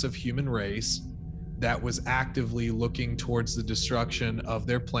aggressive human race that was actively looking towards the destruction of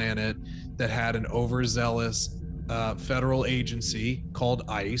their planet, that had an overzealous federal agency called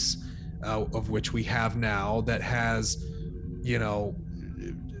ICE, of which we have now, that has, you know,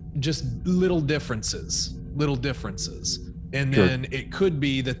 just little differences. And then it could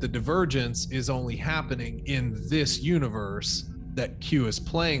be that the divergence is only happening in this universe that Q is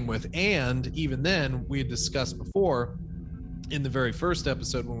playing with. And even then, we had discussed before in the very first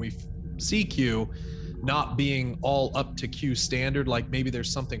episode when we see Q not being all up to Q standard, like maybe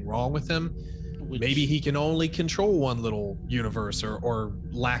there's something wrong with him. Maybe he can only control one little universe, or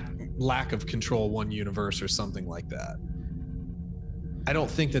lack of control one universe, or something like that. I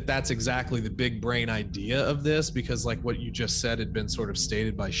don't think that that's exactly the big brain idea of this, because like what you just said had been sort of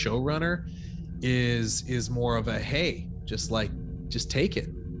stated by showrunner, is more of a, hey, just take it,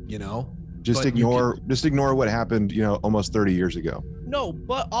 you know, just ignore what happened, you know, almost 30 years ago. No,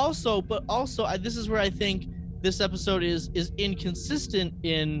 but also this is where I think this episode is inconsistent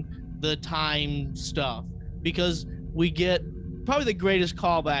in the time stuff, because we get probably the greatest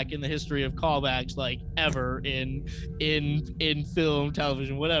callback in the history of callbacks, like, ever in film,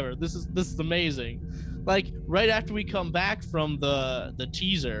 television, whatever. This is amazing. Like, right after we come back from the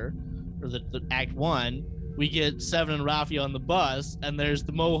teaser, or the act 1, we get Seven and Rafi on the bus, and there's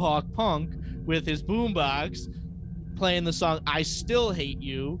the Mohawk punk with his boombox playing the song I Still Hate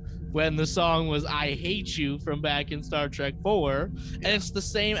You, when the song was I Hate You from back in Star Trek 4. And it's the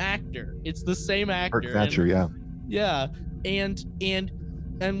same actor. Kirk Thatcher, yeah. Yeah. And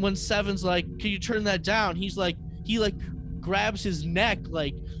when Seven's like, can you turn that down? He grabs his neck,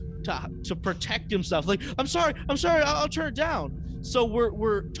 like, to protect himself. Like, I'm sorry, I'll turn it down. So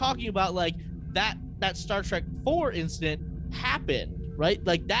we're talking about, like, that Star Trek 4 incident happened, right?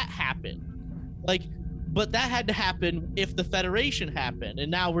 Like, that happened. Like, but that had to happen if the Federation happened.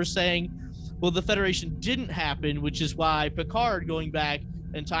 And now we're saying, well, the Federation didn't happen, which is why Picard going back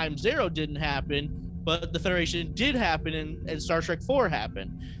in Time Zero didn't happen, but the Federation did happen, and Star Trek 4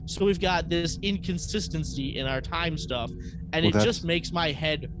 happened. So we've got this inconsistency in our time stuff, and it just makes my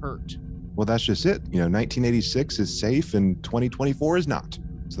head hurt. Well, that's just it. You know, 1986 is safe and 2024 is not.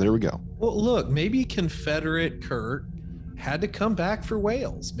 So there we go. Well, look, maybe Confederate Kurt had to come back for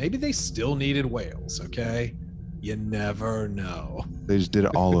whales. Maybe they still needed whales, okay? You never know. They just did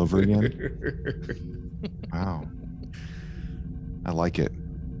it all over again. Wow. I like it.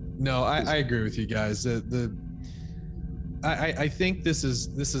 No, I agree with you guys. I think this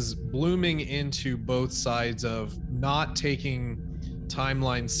is blooming into both sides of not taking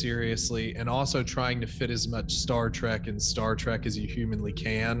timeline seriously, and also trying to fit as much Star Trek in Star Trek as you humanly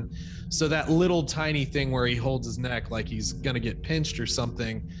can. So that little tiny thing where he holds his neck like he's gonna get pinched or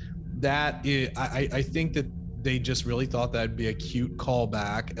something, that is, I think that they just really thought that'd be a cute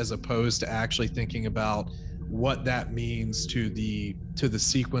callback, as opposed to actually thinking about what that means to the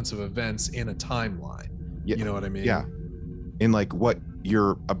sequence of events in a timeline. Yeah. You know what I mean? Yeah. In like what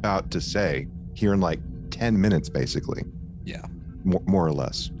you're about to say here in like 10 minutes, basically. Yeah. More or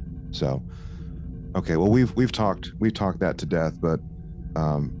less. So, okay. Well, we've talked that to death, but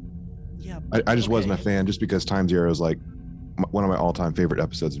yeah, I just wasn't a fan, just because Time Zero is like one of my all-time favorite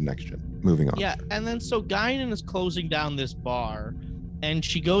episodes of Next Gen. Moving on. Yeah, and then so Guinan is closing down this bar, and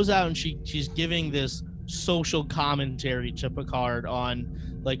she goes out and she's giving this social commentary to Picard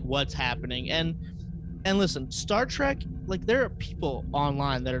on, like, what's happening. And And listen, Star Trek, like there are people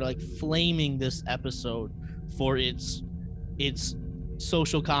online that are like flaming this episode for its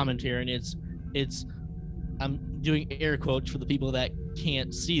social commentary and its I'm doing air quotes for the people that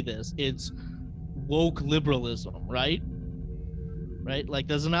can't see this. It's woke liberalism, right? Right? Like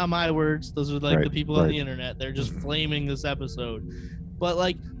those are not my words. Those are like Right, the people on right. the internet. They're just flaming this episode. But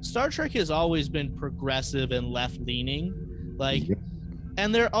like Star Trek has always been progressive and left leaning. Like Yep.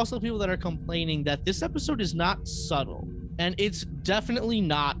 and there are also people that are complaining that this episode is not subtle. And it's definitely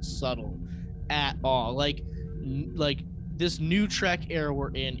not subtle at all. Like this new Trek era we're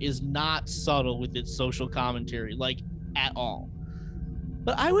in is not subtle with its social commentary, like at all.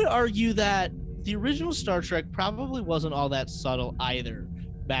 But I would argue that the original Star Trek probably wasn't all that subtle either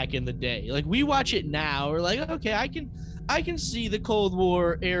back in the day. Like we watch it now, we're like, okay, I can see the Cold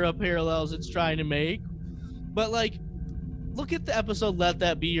War era parallels it's trying to make. But like, look at the episode Let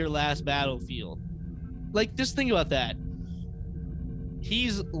That Be Your Last Battlefield. Like, just think about that.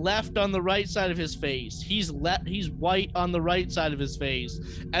 He's left on the right side of his face. He's white on the right side of his face.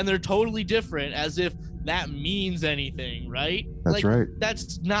 And they're totally different, as if that means anything, right? That's like, right.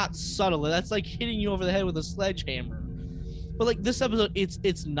 That's not subtle. That's like hitting you over the head with a sledgehammer. But like this episode,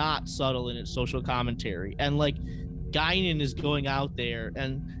 it's not subtle in its social commentary. And like Guinan is going out there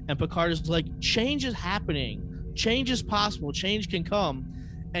and Picard is like, change is happening. Change is possible. Change can come.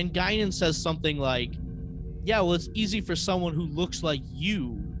 And Guinan says something like, yeah, well, it's easy for someone who looks like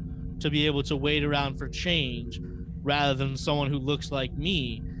you to be able to wait around for change rather than someone who looks like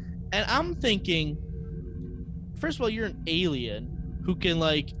me. And I'm thinking, first of all, you're an alien who can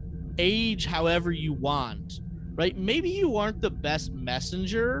like age however you want, right? Maybe you aren't the best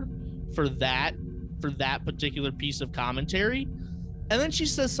messenger for that particular piece of commentary. And then she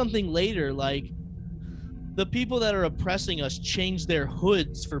says something later like, the people that are oppressing us change their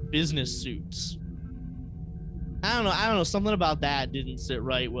hoods for business suits. I don't know. Something about that didn't sit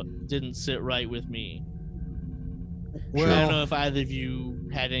right with me. Well, I don't know if either of you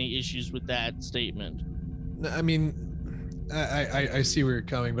had any issues with that statement. I mean, I see where you're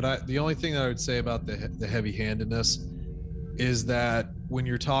coming, but the only thing that I would say about the heavy-handedness is that when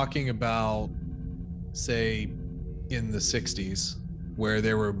you're talking about, say, in the 60s, where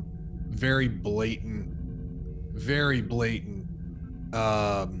there were very blatant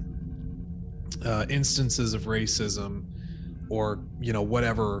instances of racism, or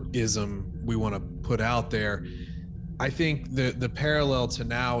whatever ism we want to put out there, I think the parallel to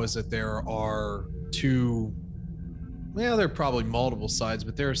now is that there are there are probably multiple sides,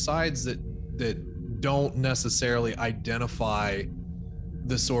 but there are sides that don't necessarily identify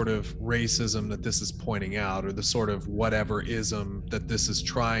the sort of racism that this is pointing out, or the sort of whatever ism that this is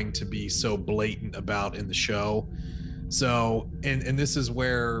trying to be so blatant about in the show. So, and this is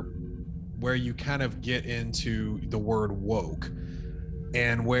where you kind of get into the word woke,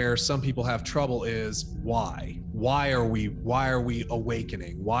 and where some people have trouble is why are we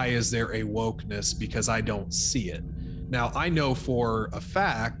awakening? Why is there a wokeness? Because I don't see it. Now, I know for a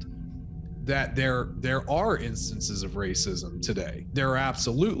fact that there are instances of racism today. There are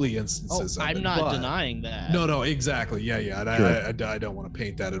absolutely instances of it. I'm not denying that. No, exactly. Yeah. Sure. I don't want to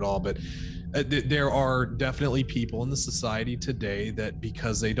paint that at all, but there are definitely people in the society today that,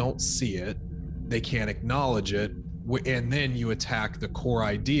 because they don't see it, they can't acknowledge it, and then you attack the core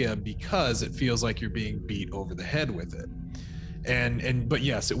idea because it feels like you're being beat over the head with it. But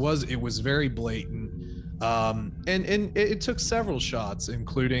yes, it was very blatant, and it took several shots,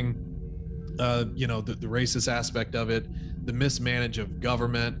 including the racist aspect of it, the mismanage of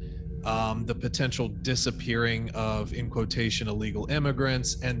government, the potential disappearing of, in quotation, illegal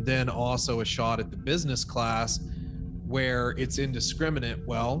immigrants, and then also a shot at the business class where it's indiscriminate.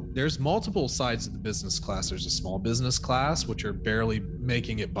 Well, there's multiple sides of the business class. There's a small business class, which are barely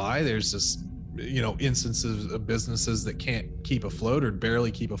making it by. There's this, instances of businesses that can't keep afloat or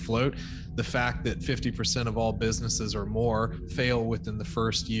barely keep afloat. The fact that 50% of all businesses or more fail within the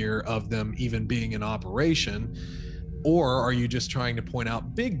first year of them even being in operation. Or are you just trying to point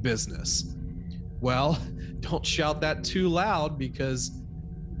out big business? Well, don't shout that too loud, because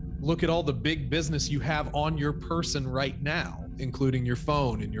look at all the big business you have on your person right now, including your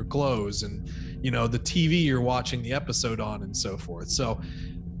phone and your clothes and, the TV you're watching the episode on and so forth. So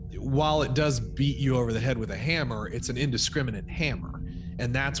while it does beat you over the head with a hammer, it's an indiscriminate hammer.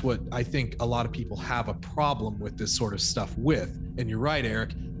 And that's what I think a lot of people have a problem with this sort of stuff with. And you're right,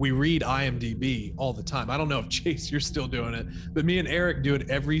 Eric. We read IMDb all the time. I don't know if Chase, you're still doing it, but me and Eric do it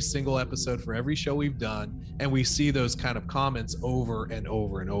every single episode for every show we've done. And we see those kind of comments over and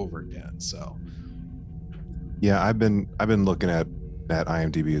over and over again. So yeah, I've been looking at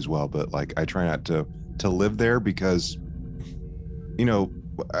IMDb as well, but like I try not to to live there because, you know,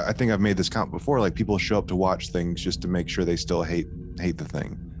 I think I've made this comment before. Like people show up to watch things just to make sure they still hate the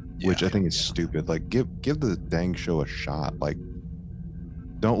thing, which I think is stupid. Like give the dang show a shot. Like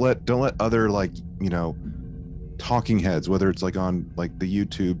don't let other like, you know, talking heads, whether it's like on like the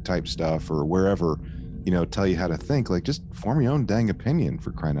YouTube type stuff or wherever, you know, tell you how to think. Like just form your own dang opinion,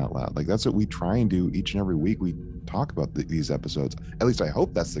 for crying out loud. Like that's what we try and do each and every week. We talk about these episodes. At least I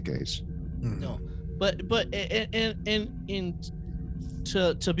hope that's the case. No, but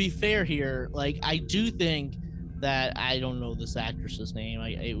to be fair here, like I do think that I don't know this actress's name.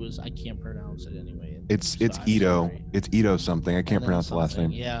 I can't pronounce it anyway. It's I'm Ito. sorry. It's Ito something. I can't pronounce the last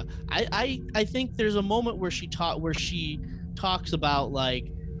name. Yeah, I think there's a moment where she talks about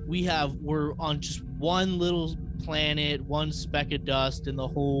like we're on just one little planet, one speck of dust in the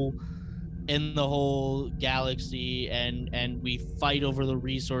whole galaxy, and we fight over the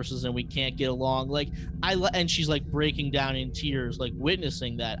resources and we can't get along. Like and she's like breaking down in tears, like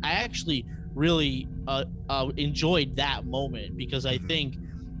witnessing that. I actually really enjoyed that moment because I think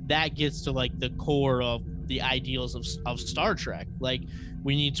that gets to like the core of the ideals of Star Trek. Like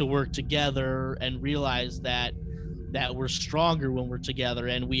we need to work together and realize that we're stronger when we're together,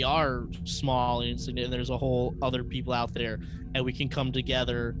 and we are small and insignificant, and there's a whole other people out there, and we can come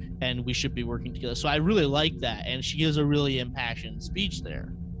together and we should be working together. So I really like that, and she gives a really impassioned speech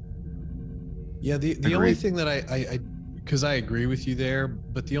there. Yeah, the only thing that I because I agree with you there,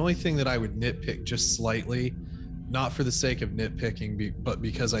 but the only thing that I would nitpick just slightly, not for the sake of nitpicking, but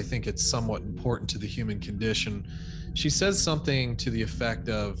because I think it's somewhat important to the human condition. She says something to the effect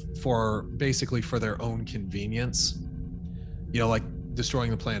of for their own convenience, you know, like destroying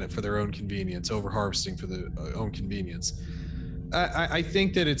the planet for their own convenience, over harvesting for their own convenience. I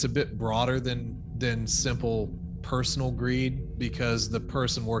think that it's a bit broader than simple personal greed, because the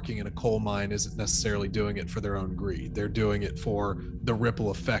person working in a coal mine isn't necessarily doing it for their own greed. They're doing it for the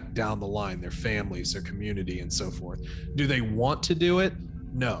ripple effect down the line, their families, their community, and so forth. Do they want to do it?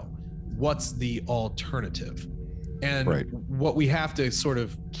 No. What's the alternative? And what we have to sort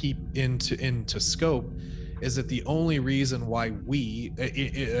of keep into scope is that the only reason why we,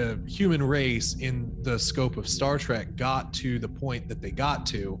 a human race in the scope of Star Trek, got to the point that they got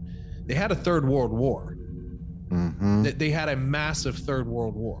to, they had a third world war. They had a massive third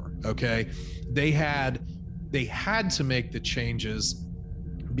world war. Okay. They had to make the changes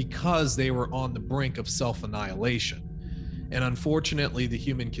because they were on the brink of self-annihilation. And unfortunately, the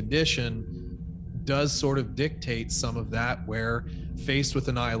human condition does sort of dictate some of that, where faced with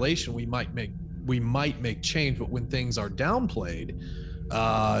annihilation, we might make change, but when things are downplayed,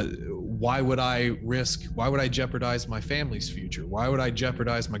 why would I jeopardize my family's future? Why would I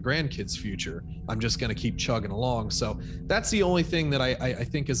jeopardize my grandkids' future? I'm just going to keep chugging along. So that's the only thing that I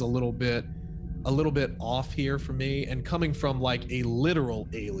think is a little bit off here for me. And coming from like a literal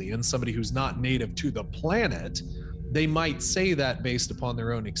alien, somebody who's not native to the planet, they might say that based upon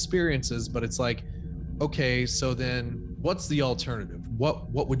their own experiences, but it's like, okay, so then what's the alternative?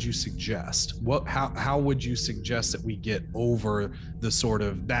 What would you suggest? How would you suggest that we get over the sort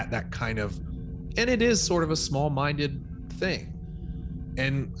of that kind of, and it is sort of a small-minded thing.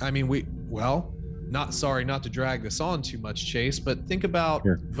 And I mean, not to drag this on too much, Chase, but think about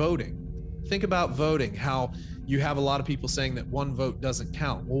voting. Think about voting, how you have a lot of people saying that one vote doesn't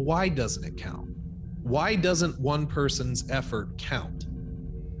count. Well, why doesn't it count? Why doesn't one person's effort count?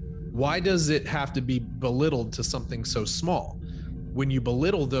 Why does it have to be belittled to something so small? When you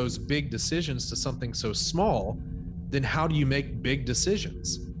belittle those big decisions to something so small, then how do you make big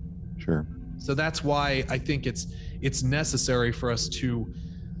decisions? Sure. So that's why I think it's necessary for us to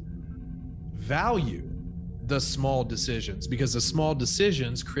value the small decisions, because the small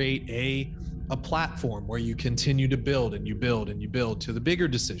decisions create a platform where you continue to build and you build and you build to the bigger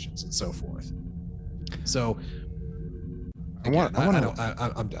decisions and so forth. So again,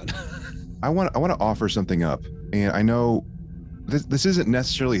 I'm done. I want to offer something up, and I know this isn't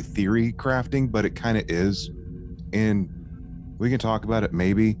necessarily theory crafting, but it kind of is, and we can talk about it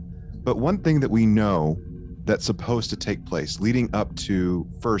maybe. But one thing that we know that's supposed to take place leading up to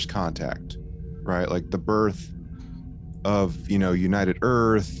first contact, right? Like the birth of, United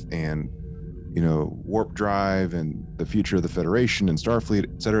Earth and, warp drive and the future of the Federation and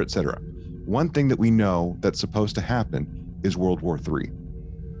Starfleet, et cetera, et cetera. One thing that we know that's supposed to happen is World War III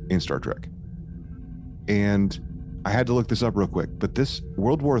in Star Trek. And I had to look this up real quick, but this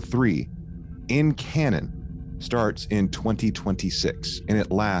World War III in canon starts in 2026 and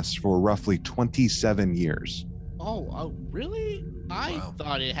it lasts for roughly 27 years. Oh, really? I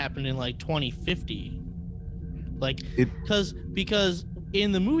thought it happened in like 2050. Like, because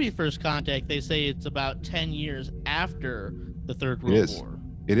in the movie First Contact, they say it's about 10 years after the Third World is. War.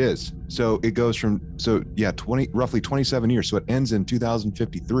 It is. So it goes from, roughly 27 years. So it ends in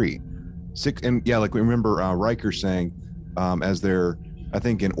 2053. Like we remember Riker saying, as they're, I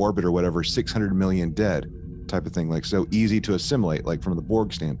think in orbit or whatever, 600 million dead type of thing. Like, so easy to assimilate, like from the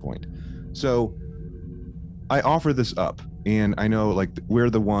Borg standpoint. So I offer this up, and I know like we're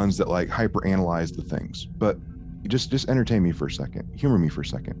the ones that like hyper analyze the things, but just entertain me for a second, humor me for a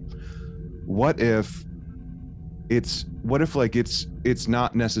second. What if it's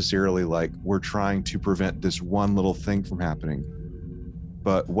not necessarily like we're trying to prevent this one little thing from happening,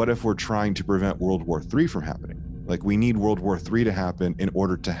 but what if we're trying to prevent World War III from happening? Like, we need World War III to happen in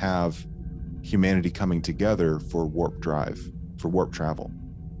order to have humanity coming together for warp drive, for warp travel,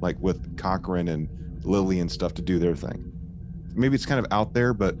 like with Cochrane and Lilly and stuff to do their thing. Maybe it's kind of out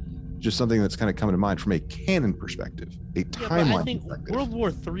there, but just something that's kind of coming to mind from a canon perspective, a timeline I think perspective. World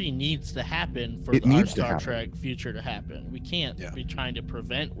War III needs to happen for It our needs to Star happen. Trek future to happen. We can't be trying to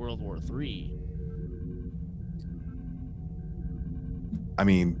prevent World War III. I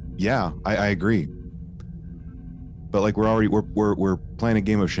mean, yeah, I agree. But like we're playing a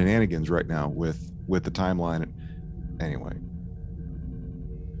game of shenanigans right now with the timeline. Anyway.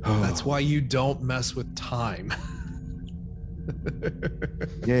 That's why you don't mess with time.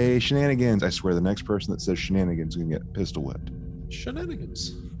 Yay, shenanigans. I swear the next person that says shenanigans is gonna get pistol whipped.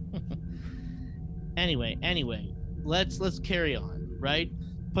 Shenanigans. Anyway, let's carry on, right?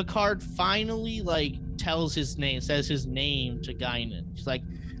 Picard finally like says his name to Guinan. He's like,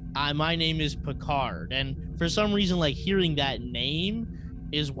 my name is Picard. And for some reason, like hearing that name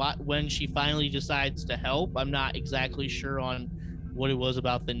is when she finally decides to help. I'm not exactly sure on what it was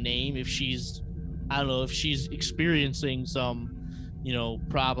about the name. If she's experiencing some,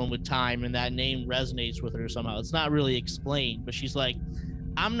 problem with time and that name resonates with her somehow. It's not really explained, but she's like,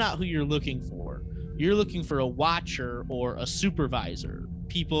 I'm not who you're looking for. You're looking for a watcher or a supervisor,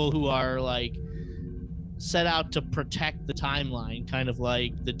 people who are like set out to protect the timeline, kind of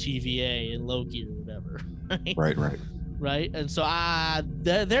like the TVA and Loki or whatever. Right. And so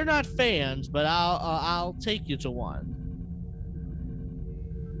they're not fans, but I'll take you to one.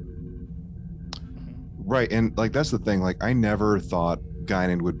 Right. And like that's the thing. Like, I never thought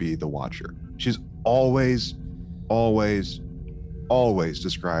Guinan would be the watcher. She's always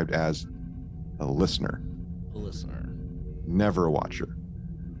described as a listener. Never a watcher.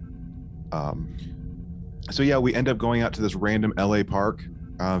 So yeah, we end up going out to this random LA park,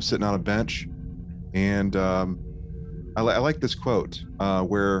 sitting on a bench, and I like this quote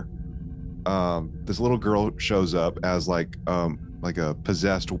where this little girl shows up as like a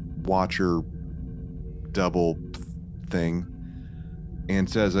possessed watcher double thing, and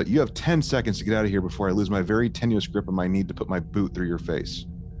says, you have 10 seconds to get out of here before I lose my very tenuous grip on my need to put my boot through your face.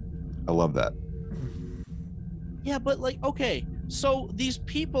 I love that. Yeah, but like, okay, so these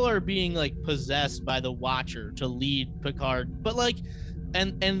people are being like possessed by the Watcher to lead Picard, but like,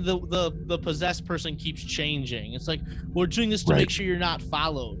 and the possessed person keeps changing. It's like, we're doing this to make sure you're not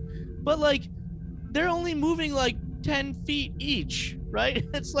followed, but like, they're only moving like 10 feet each, right?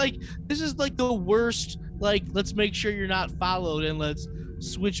 It's like, this is like the worst, like, let's make sure you're not followed and let's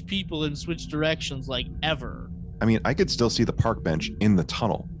switch people and switch directions like ever. I mean, I could still see the park bench in the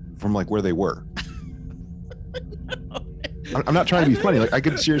tunnel from like where they were. I'm not trying to be funny. Like, I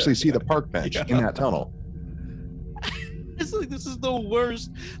could seriously see the park bench in that tunnel. It's like, this is the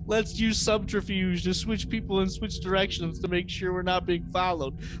worst. Let's use subterfuge to switch people and switch directions to make sure we're not being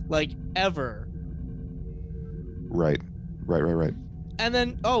followed, like, ever. Right. And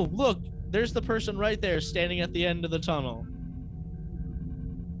then, oh, look, there's the person right there standing at the end of the tunnel.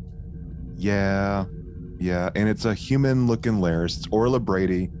 Yeah. And it's a human-looking Laris. It's Orla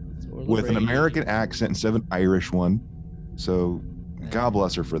Brady with an American accent instead of an Irish one. So, God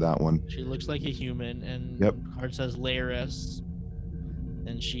bless her for that one. She looks like a human, and Picard says Laris,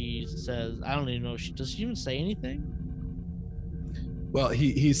 and she says, I don't even know. Does she even say anything? Well,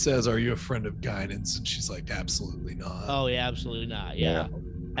 he says, "Are you a friend of Guinan's?" And she's like, "Absolutely not." Oh yeah, absolutely not. Yeah.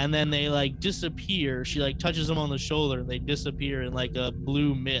 And then they like disappear. She like touches them on the shoulder, and they disappear in like a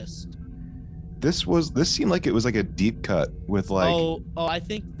blue mist. This seemed like it was like a deep cut with like. Oh, I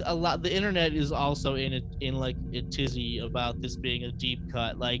think a lot. The internet is also in like a tizzy about this being a deep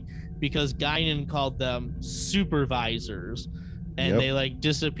cut, like because Guinan called them supervisors, and they like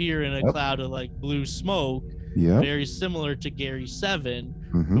disappear in a cloud of like blue smoke. Yeah. Very similar to Gary Seven,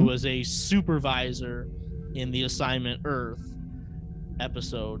 who was a supervisor in the Assignment Earth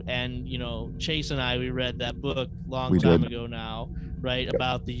episode. And, Chase and I, we read that book long time ago now, right?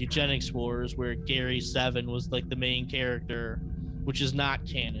 About the eugenics wars, where Gary Seven was like the main character, which is not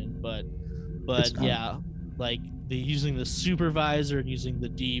canon, but It's not. yeah, like using the supervisor and using the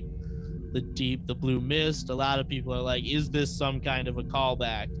blue mist. A lot of people are like, is this some kind of a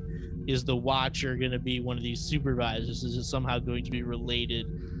callback? Is the Watcher going to be one of these supervisors? Is it somehow going to be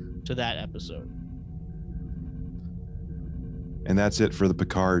related to that episode? And that's it for the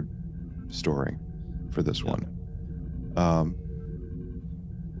Picard story for this one.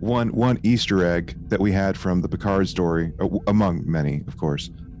 One Easter egg that we had from the Picard story, among many, of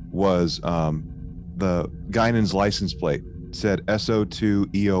course, was the Guinan's license plate said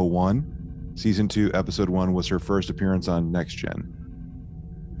SO2EO1. Season 2, episode 1 was her first appearance on Next Gen.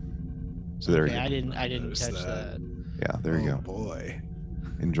 So there you go. I didn't catch that. Yeah, there you go. Boy.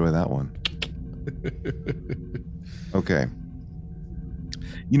 Enjoy that one. Okay.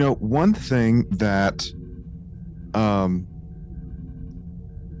 You know, one thing that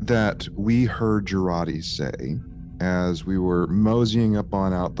that we heard Girardi say as we were moseying up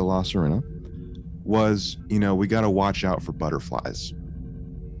on out the La Serena was, you know, we got to watch out for butterflies,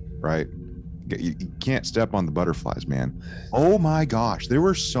 right? You can't step on the butterflies, man. Oh my gosh, there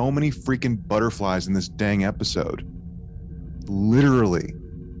were so many freaking butterflies in this dang episode. Literally.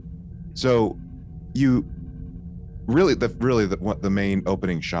 So you really the main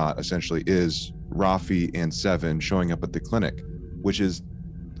opening shot essentially is Rafi and Seven showing up at the clinic, which is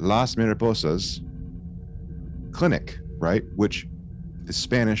Las Mariposas clinic, right? Which is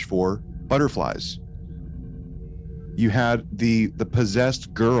Spanish for butterflies. You had the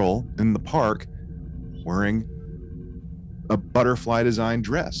possessed girl in the park wearing a butterfly design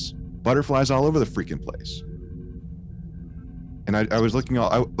dress. Butterflies all over the freaking place. And I was looking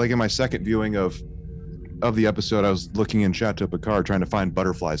like in my second viewing of the episode, I was looking in Chateau Picard trying to find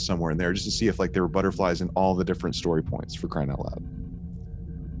butterflies somewhere in there just to see if like there were butterflies in all the different story points, for crying out loud.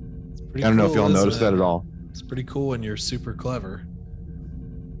 I don't know if y'all noticed that at all. It's pretty cool when you're super clever.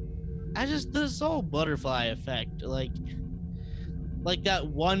 This whole butterfly effect, like that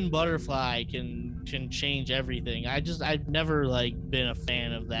one butterfly can change everything. I've never like been a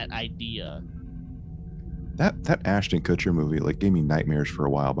fan of that idea. That Ashton Kutcher movie like gave me nightmares for a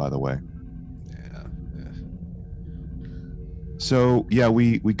while, by the way. Yeah. So yeah,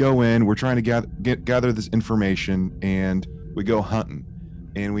 we go in, we're trying to gather this information, and we go hunting,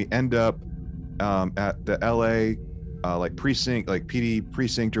 and we end up at the LA like precinct, like PD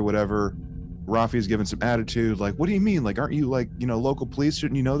precinct or whatever. Rafi's given some attitude, like, what do you mean? Like, aren't you like, you know, local police?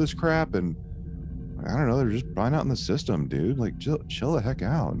 Shouldn't you know this crap? And I don't know, they're just probably not in the system, dude. Like, chill the heck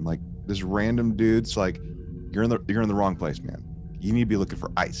out. And like this random dude's like, you're in the wrong place, man. You need to be looking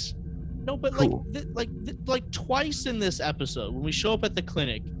for ice. No, but Cool. like twice in this episode, when we show up at the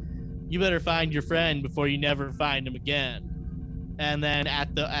clinic, you better find your friend before you never find him again. And then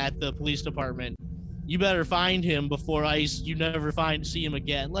at the police department, you better find him before you never see him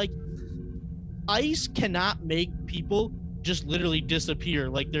again. Like, ice cannot make people just literally disappear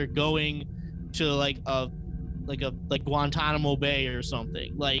like they're going to like Guantanamo Bay or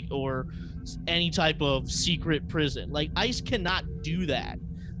something, like, or any type of secret prison. Like, ice cannot do that.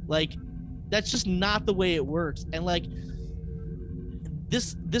 Like, that's just not the way it works. And like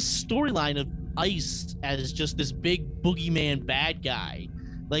this storyline of ice as just this big boogeyman bad guy,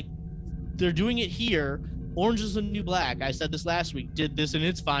 like, they're doing it here. Orange is the New Black, I said this last week, did this in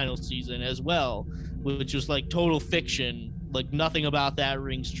its final season as well, which was like total fiction. Like, nothing about that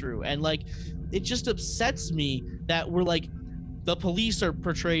rings true. And like, it just upsets me that we're like, the police are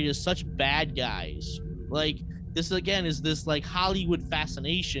portrayed as such bad guys. Like, this again is this like Hollywood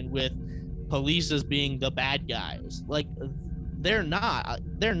fascination with police as being the bad guys. Like, they're not.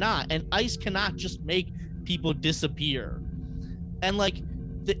 And ice cannot just make people disappear. And like,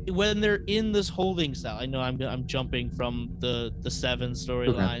 when they're in this holding cell, I know I'm jumping from the Seven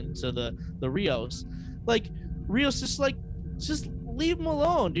storyline to the Rios. Like, Rios just leave him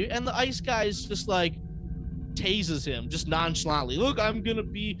alone, dude. And the ice guy is just like tases him just nonchalantly. Look,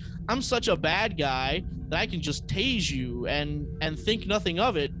 I'm such a bad guy that I can just tase you and think nothing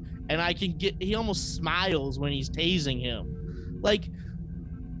of it. And he almost smiles when he's tasing him. Like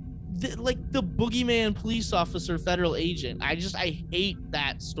the boogeyman police officer, federal agent. I hate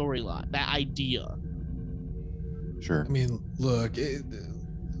that storyline, that idea. Sure. I mean, look,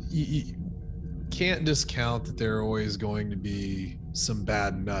 you can't discount that there are always going to be some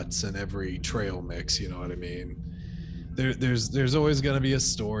bad nuts in every trail mix. You know what I mean? There's always going to be a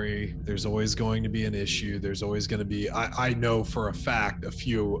story. There's always going to be an issue. There's always going to be. I know for a fact a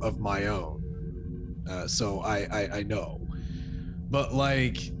few of my own, so I know. But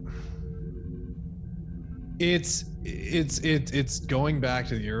like, It's going back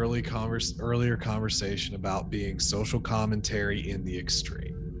to the earlier conversation about being social commentary in the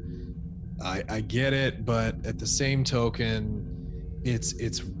extreme. I get it, but at the same token,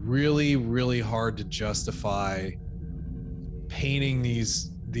 it's really, really hard to justify painting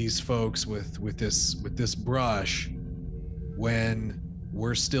these folks with this brush when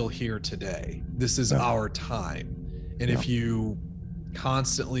we're still here today. This is our time. And if you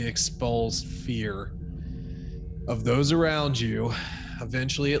constantly expose fear of those around you,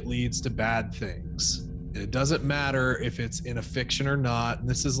 eventually it leads to bad things. And it doesn't matter if it's in a fiction or not. And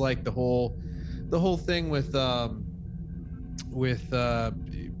this is like the whole thing with I'm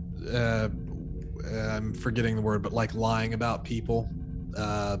forgetting the word, but like lying about people,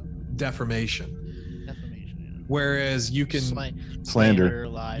 defamation. Whereas you can slander.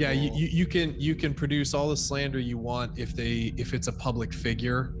 Yeah, you can produce all the slander you want if it's a public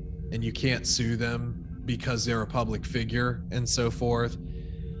figure, and you can't sue them because they're a public figure and so forth.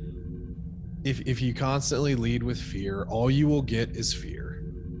 If you constantly lead with fear, all you will get is fear,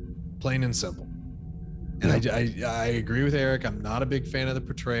 plain and simple. And I agree with Eric. I'm not a big fan of the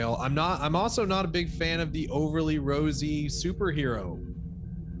portrayal. I'm also not a big fan of the overly rosy superhero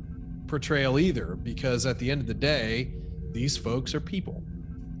portrayal either, because at the end of the day, these folks are people.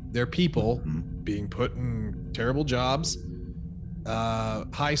 They're people being put in terrible jobs,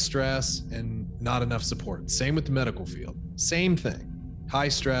 high stress, and not enough support. Same with the medical field. Same thing. High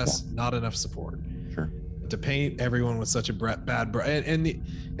stress, not enough support. Sure. To paint everyone with such a bad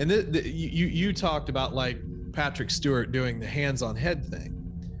you talked about like Patrick Stewart doing the hands-on head thing.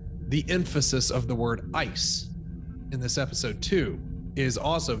 The emphasis of the word ice in this episode too is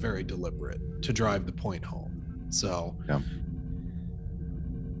also very deliberate to drive the point home. So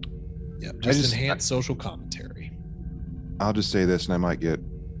just enhance social commentary. I'll just say this, and I might get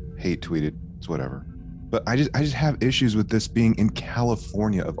hate tweeted. It's whatever. But I just have issues with this being in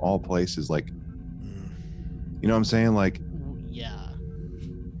California of all places. Like, you know what I'm saying? Like, yeah,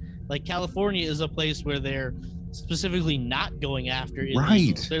 like California is a place where they're specifically not going after illegals.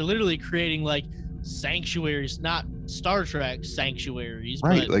 Right. They're literally creating like sanctuaries, not Star Trek sanctuaries,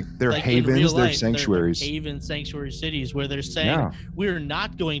 right? But like they're like havens, they're life, sanctuaries. They're haven sanctuary cities where they're saying we're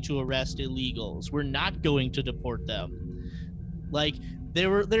not going to arrest illegals. We're not going to deport them. Like there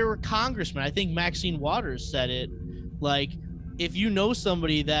were congressmen. I think Maxine Waters said it. Like if you know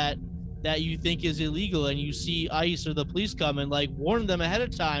somebody that you think is illegal and you see ICE or the police coming, like warn them ahead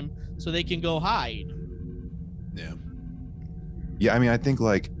of time so they can go hide. Yeah, I mean, I think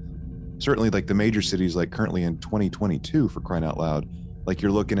like certainly like the major cities, like currently in 2022, for crying out loud, like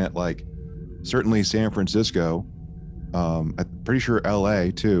you're looking at like certainly San Francisco, I'm pretty sure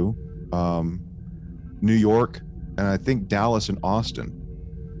LA too, New York, and I think Dallas and Austin,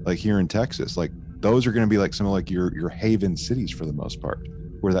 like here in Texas. Like those are going to be like some of like your haven cities for the most part,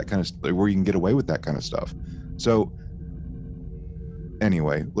 where that kind of where you can get away with that kind of stuff. So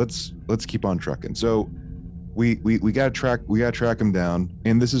anyway, let's keep on trucking. So we gotta track him down,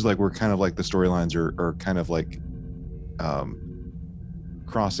 and this is like we're kind of like the storylines are kind of like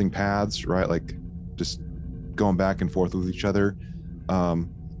crossing paths, right? Like just going back and forth with each other.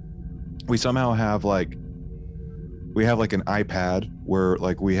 We somehow have like an iPad where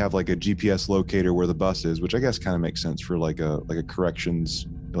like we have like a GPS locator where the bus is, which I guess kind of makes sense for like a corrections,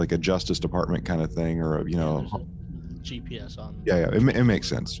 like a justice department kind of thing, or GPS on. Yeah, it makes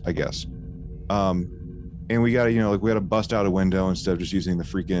sense, I guess. And we got to, like we got to bust out a window instead of just using the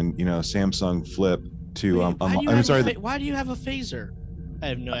freaking, Samsung Flip to. Why do you have a phaser? I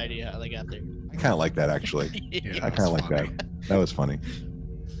have no idea how they got there. I kind of like that actually. Yeah, I kind of like that. That was funny.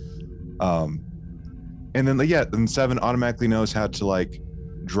 And then then Seven automatically knows how to like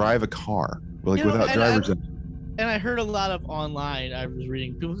drive a car, like without drivers. And I heard a lot of online. I was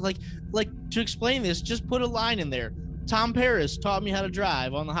reading people like to explain this. Just put a line in there. Tom Paris taught me how to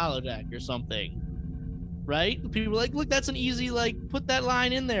drive on the holodeck or something. Right? People are like, look, that's an easy, like, put that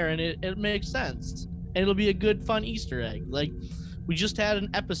line in there and it makes sense. And it'll be a good, fun Easter egg. Like, we just had an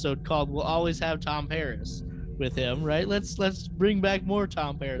episode called We'll Always Have Tom Paris with him, right? Let's bring back more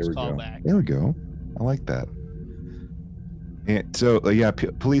Tom Paris callbacks. There we go. I like that. And so,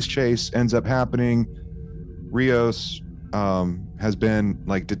 police chase ends up happening. Rios has been,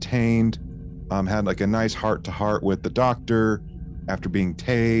 like, detained, had, like, a nice heart-to-heart with the doctor after being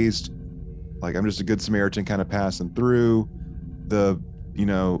tased. Like, I'm just a good Samaritan kind of passing through. The,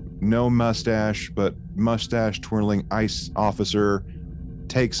 no mustache, but mustache twirling ICE officer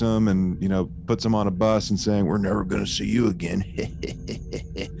takes him and, puts him on a bus and saying, we're never going to see you again,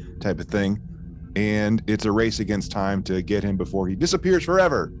 type of thing. And it's a race against time to get him before he disappears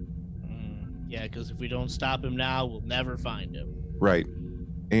forever. Yeah, because if we don't stop him now, we'll never find him. Right.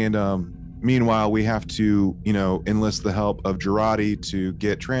 And meanwhile, we have to, enlist the help of Girardi to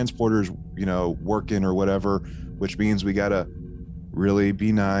get transporters, working or whatever, which means we gotta really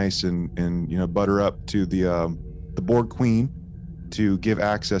be nice and butter up to the Borg Queen to give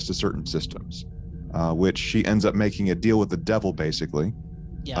access to certain systems, which she ends up making a deal with the devil, basically.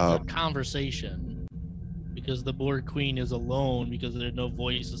 Yeah, for conversation. Because the Borg Queen is alone because there's no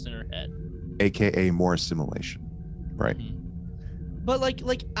voices in her head. AKA more assimilation. Right. Mm-hmm. But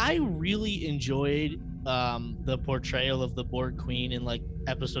like I really enjoyed the portrayal of the Borg Queen in like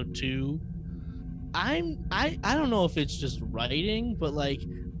episode 2. I don't know if it's just writing, but like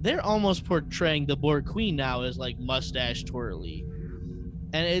they're almost portraying the Borg Queen now as like mustache twirly.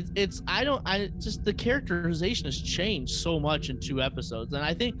 And the characterization has changed so much in 2 episodes. And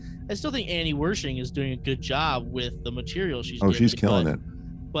I still think Annie Wersching is doing a good job with the material she's giving, she's killing it.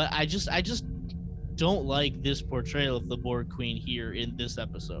 But I just don't like this portrayal of the Borg Queen here in this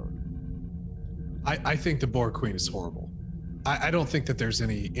episode. I think the Borg Queen is horrible. I don't think that there's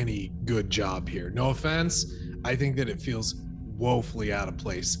any good job here. No offense. I think that it feels woefully out of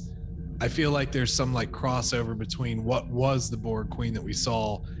place. I feel like there's some like crossover between what was the Borg Queen that we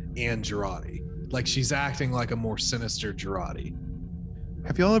saw and Girardi. Like she's acting like a more sinister Girardi.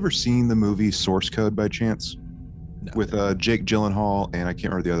 Have y'all ever seen the movie Source Code by chance? No. With Jake Gyllenhaal and I can't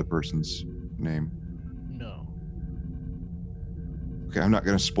remember the other person's name. No. Okay, I'm not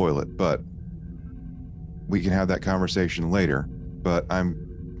going to spoil it, but we can have that conversation later. But I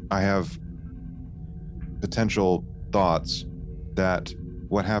have potential thoughts that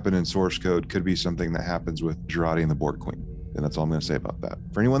what happened in Source Code could be something that happens with Girardi and the Borg Queen. And that's all I'm going to say about that.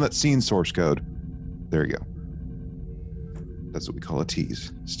 For anyone that's seen Source Code, there you go. That's what we call a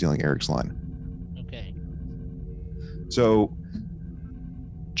tease, stealing Eric's line. Okay. So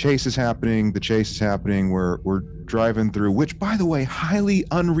chase is happening. The chase is happening. We're driving through, which, by the way, highly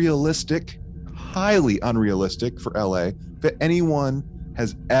unrealistic for LA. If anyone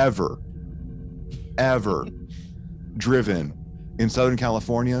has ever driven in Southern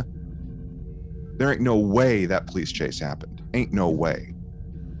California, there ain't no way that police chase happened. Ain't no way.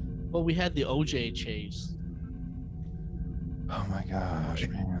 Well, we had the OJ chase. Oh my gosh,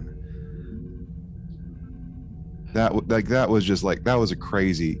 man. That was a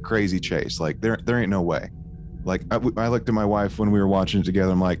crazy chase. Like there ain't no way. Like I looked at my wife when we were watching it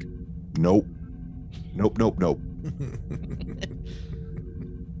together. I'm like, nope.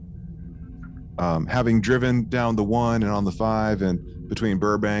 Having driven down the 1 and on the 5 and between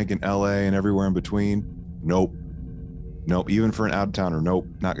Burbank and LA and everywhere in between, nope. Even for an out of towner, nope,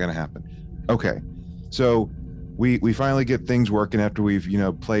 not gonna happen. Okay, so we finally get things working after we've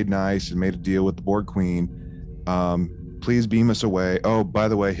played nice and made a deal with the Borg Queen. Please beam us away. Oh, by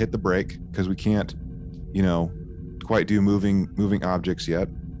the way, hit the brake because we can't quite do moving objects yet,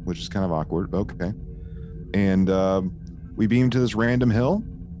 which is kind of awkward. Okay, and we beam to this random hill.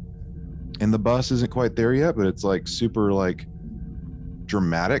 And the bus isn't quite there yet, but it's like super like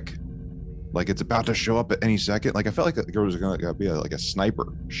dramatic. Like it's about to show up at any second. Like I felt like there was gonna be a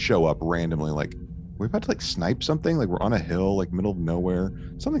sniper show up randomly. Like we're about to like snipe something. Like we're on a hill, like middle of nowhere.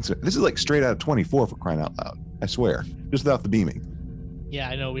 This is like straight out of 24 for crying out loud. I swear, just without the beaming. Yeah,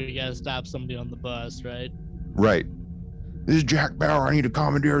 I know we gotta stop somebody on the bus, right? Right. This is Jack Bauer. I need to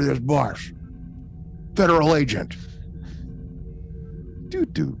commandeer this bus. Federal agent.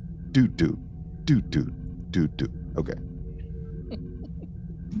 Do. Okay.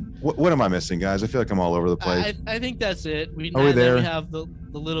 What am I missing, guys? I feel like I'm all over the place. I think that's it. Are we there? We have the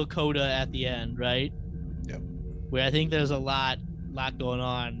little coda at the end, right? Yep. Where I think there's a lot going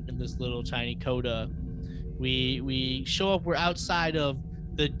on in this little tiny coda. We show up. We're outside of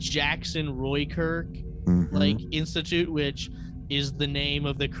the Jackson Roykirk Institute, which is the name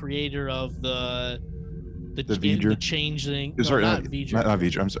of the creator of the Changeling. No, sorry, not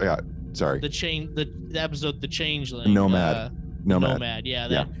V'ger. I'm sorry. Yeah, sorry. The episode The Changeling. Nomad. Yeah,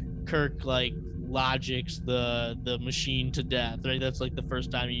 that Kirk like logics the machine to death, right? That's like the first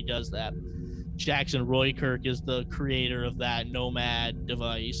time he does that. Jackson Roykirk is the creator of that Nomad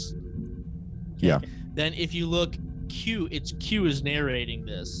device. Yeah. Then if you look, Q is narrating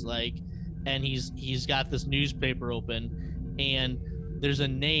this, like, and he's got this newspaper open, and there's a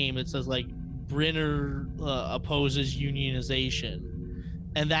name. It says like Brenner opposes unionization,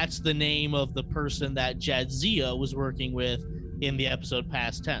 and that's the name of the person that Jadzia was working with in the episode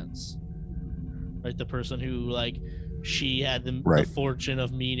Past Tense, right? The person who like she had the fortune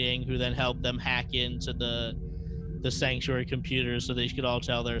of meeting, who then helped them hack into the Sanctuary computers so they could all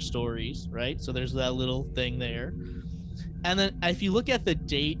tell their stories, right? So there's that little thing there. And then if you look at the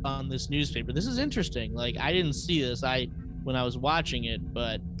date on this newspaper, this is interesting. Like, I didn't see this when I was watching it,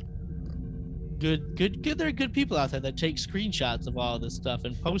 but good. There are good people out there that take screenshots of all of this stuff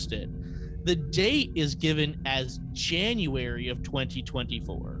and post it. The date is given as January of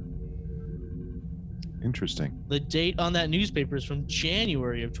 2024. Interesting. The date on that newspaper is from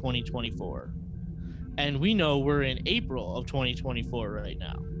January of 2024. And we know we're in April of 2024 right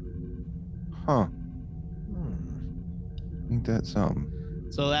now. Huh. Ain't that something?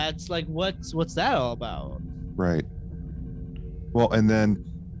 So that's like, what's that all about? Right. Well, and then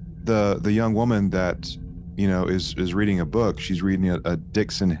the young woman that, you know, is reading a book, she's reading a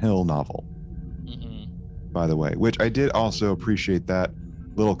Dixon Hill novel, by the way, which I did also appreciate that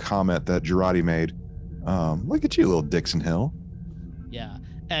little comment that Girardi made. Look at you, little Dixon Hill. Yeah.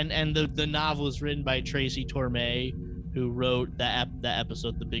 And the novel is written by Tracy Torme, who wrote that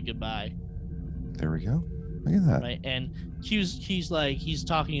episode, The Big Goodbye. There we go. Look at that. Right. And he's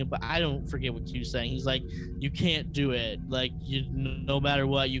talking about, I don't forget what Q's saying. He's like, you can't do it. Like, you, no matter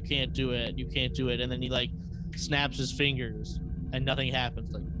what, you can't do it. You can't do it. And then he like snaps his fingers and nothing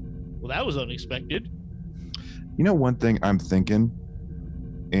happens. Like, well, that was unexpected. You know, one thing I'm thinking,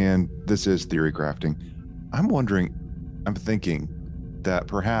 and this is theory crafting, I'm thinking that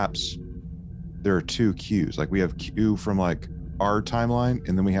perhaps there are two Qs. Like, we have Q from like our timeline,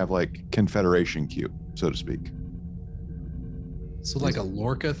 and then we have like Confederation Q, so to speak. So like a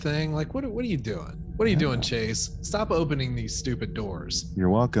Lorca thing? Like, what are you doing? What are you doing, Chase? Stop opening these stupid doors. You're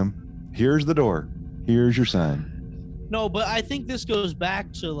welcome. Here's the door. Here's your sign. No, but I think this goes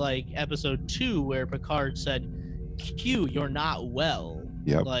back to like episode 2 where Picard said, Q, you're not well.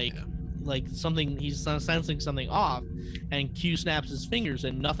 Yep. Like something, he's sensing something off, and Q snaps his fingers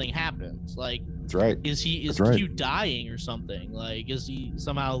and nothing happens. Like, that's right. Is Q dying or something? Like, is he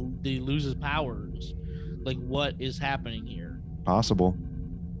somehow, did he lose his powers? Like, what is happening here? Possible.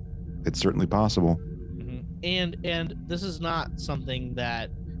 It's certainly possible. Mm-hmm. And this is not something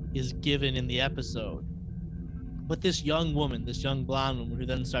that is given in the episode, but this young woman, this young blonde woman who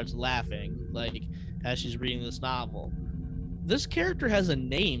then starts laughing, like, as she's reading this novel, this character has a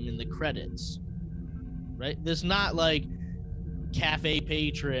name in the credits, right? This not like cafe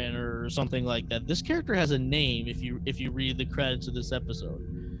patron or something like that. This character has a name if you read the credits of this episode.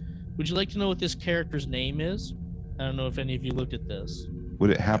 Would you like to know what this character's name is? I don't know if any of you looked at this. Would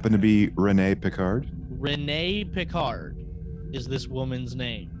it happen to be Renee Picard? Renee Picard is this woman's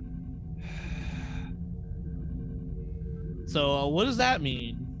name. So what does that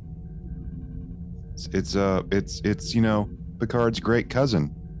mean? It's you know, Picard's great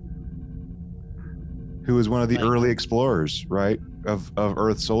cousin, who was one of the early explorers, right, of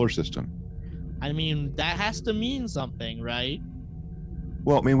Earth's solar system. I mean, that has to mean something, right?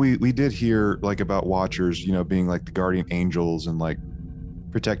 Well, I mean, we did hear like about Watchers, you know, being like the guardian angels and like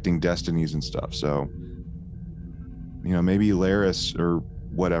protecting destinies and stuff. So, you know, maybe Laris or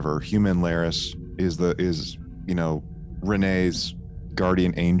whatever, human Laris is you know, Renee's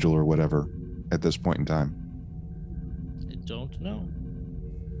guardian angel or whatever at this point in time. I don't know.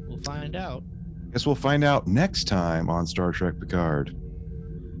 We'll find out. Guess we'll find out next time on Star Trek Picard.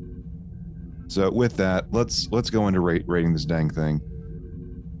 So with that, let's go into rating this dang thing.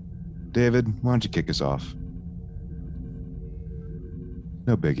 David, why don't you kick us off?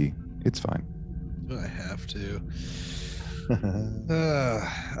 No biggie. It's fine. I have to.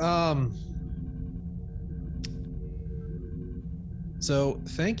 So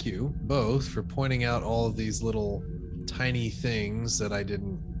thank you both for pointing out all of these little tiny things that I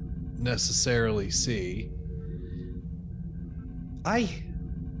didn't necessarily see. I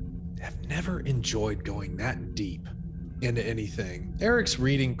have never enjoyed going that deep into anything. Eric's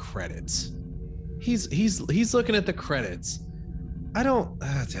reading credits. He's looking at the credits. I don't.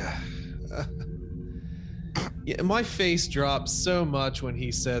 Yeah, my face dropped so much when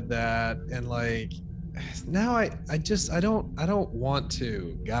he said that, and like, now I don't want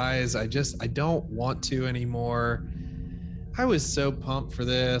to, guys. I don't want to anymore. I was so pumped for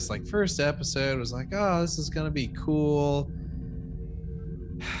this. Like, first episode was like, oh, this is gonna be cool.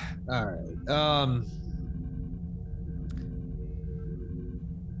 All right.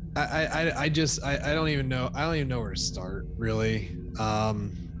 I don't even know where to start, really.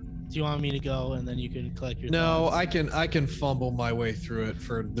 Do you want me to go and then you can collect your No, thoughts? I can fumble my way through it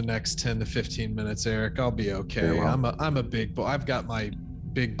for the next 10 to 15 minutes, Eric. I'll be okay. Very well. I'm a big boy. I've got my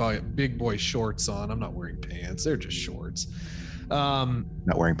big boy shorts on. I'm not wearing pants. They're just shorts. Not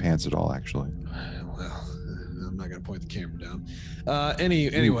wearing pants at all, actually. Well, I'm not gonna point the camera down.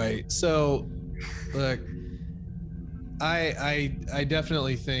 Anyway, so look, I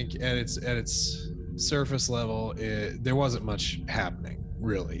definitely think at its surface level, there wasn't much happening,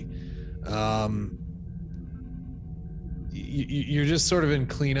 really. You're just sort of in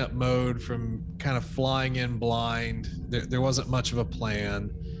cleanup mode from kind of flying in blind. There wasn't much of a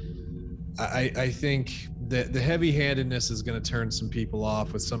plan. I think that the heavy-handedness is going to turn some people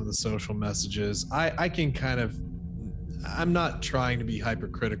off with some of the social messages. I can kind of, I'm not trying to be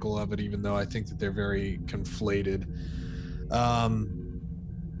hypercritical of it, even though I think that they're very conflated.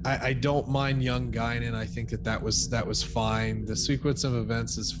 I don't mind young Guinan. I think that was fine. The sequence of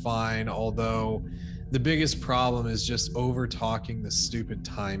events is fine, although the biggest problem is just over talking the stupid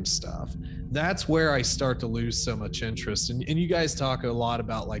time stuff. That's where I start to lose so much interest. And you guys talk a lot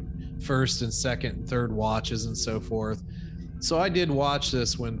about like first and second and third watches and so forth. So I did watch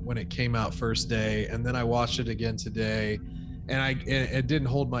this when it came out first day, and then I watched it again today, and it didn't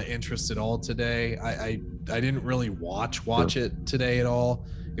hold my interest at all today. I didn't really watch it today at all.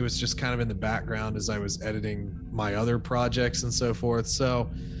 It was just kind of in the background as I was editing my other projects and so forth. So,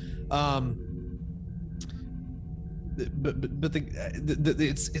 but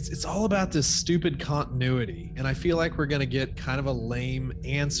it's all about this stupid continuity, and I feel like we're gonna get kind of a lame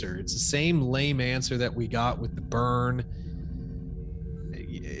answer. It's the same lame answer that we got with the burn.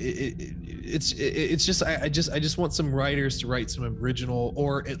 It's just I just want some writers to write some original,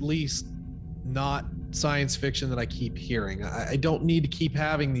 or at least not science fiction that I keep hearing. I don't need to keep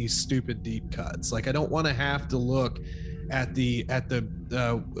having these stupid deep cuts. Like, I don't want to have to look at the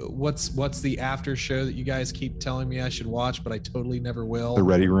what's the after show that you guys keep telling me I should watch, but I totally never will. The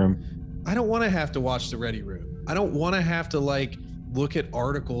Ready Room. I don't want to have to watch the Ready Room. I don't want to have to like look at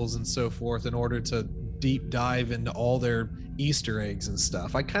articles and so forth in order to deep dive into all their Easter eggs and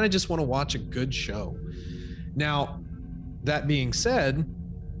stuff. I kind of just want to watch a good show. Now, that being said,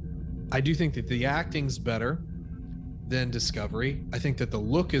 I do think that the acting's better than Discovery. I think that the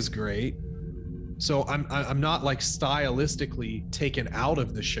look is great. So I'm not like stylistically taken out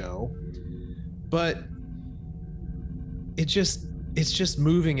of the show, but it's just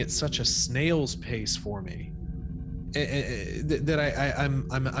moving at such a snail's pace for me that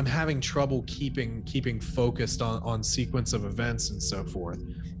I'm having trouble keeping focused on sequence of events and so forth.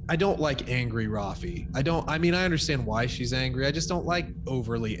 I don't like angry Rafi. I mean, I understand why she's angry. I just don't like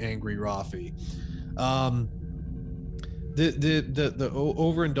overly angry Rafi. The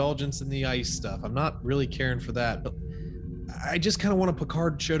overindulgence in the ice stuff, I'm not really caring for that, but I just kind of want a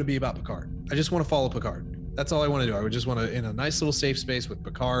Picard show to be about Picard. I just want to follow Picard. That's all I want to do. I would just want to, in a nice little safe space with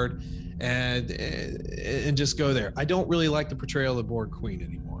Picard, and just go there. I don't really like the portrayal of the Borg Queen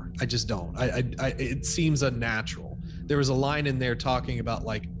anymore. I just don't. It seems unnatural. There was a line in there talking about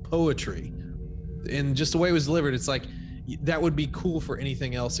like poetry, and just the way it was delivered, it's like that would be cool for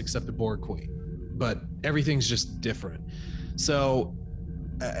anything else except the Borg Queen, but everything's just different. So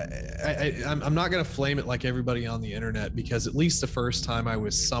I'm not going to flame it like everybody on the internet, because at least the first time I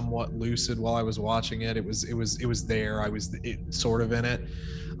was somewhat lucid while I was watching it. It was there. I was sort of in it.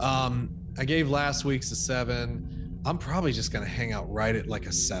 I gave last week's a 7. I'm probably just going to hang out right at like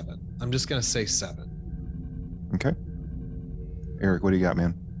a 7. I'm just going to say 7. Okay. Eric, what do you got,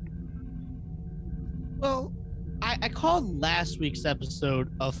 man? Well, I called last week's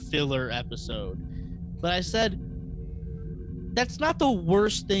episode a filler episode, but I said that's not the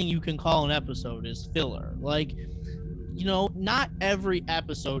worst thing you can call an episode is filler. Like, you know, not every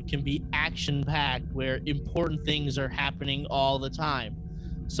episode can be action-packed where important things are happening all the time.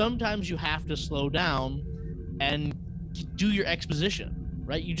 Sometimes you have to slow down and do your exposition,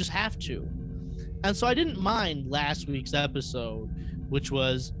 right? You just have to. And so I didn't mind last week's episode, which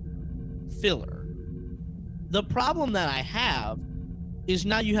was filler. The problem that I have is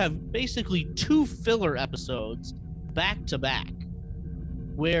now you have basically 2 filler episodes back to back,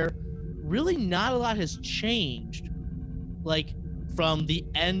 where really not a lot has changed, like from the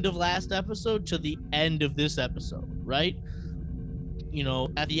end of last episode to the end of this episode, right? You know,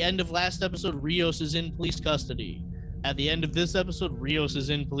 at the end of last episode, Rios is in police custody. At the end of this episode, Rios is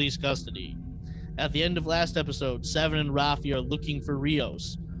in police custody. At the end of last episode, Seven and Rafi are looking for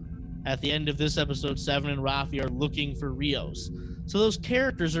Rios. At the end of this episode, Seven and Rafi are looking for Rios. So those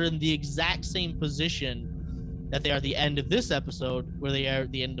characters are in the exact same position that they are at the end of this episode where they are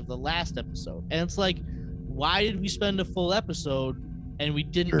at the end of the last episode. And it's like, why did we spend a full episode and we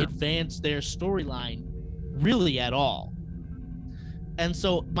didn't advance their storyline really at all? And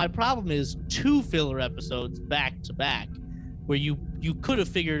so my problem is 2 filler episodes back to back, where you could have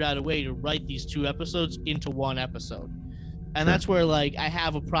figured out a way to write these 2 episodes into 1 episode. And that's where, like, I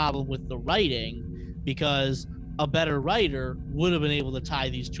have a problem with the writing, because a better writer would have been able to tie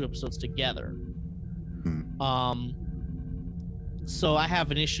these 2 episodes together. So I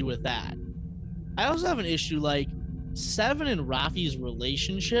have an issue with that. I also have an issue like Seven and Rafi's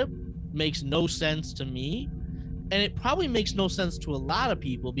relationship makes no sense to me, and it probably makes no sense to a lot of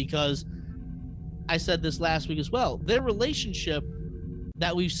people because I said this last week as well. Their relationship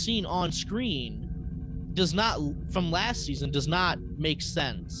that we've seen on screen does not, from last season, does not make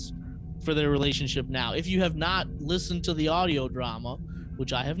sense for their relationship now. If you have not listened to the audio drama,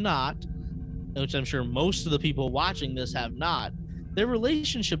 which I have not, which I'm sure most of the people watching this have not, their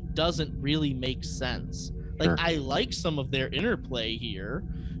relationship doesn't really make sense. Like, Sure. I like some of their interplay here,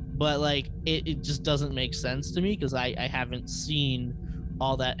 but like it just doesn't make sense to me because I haven't seen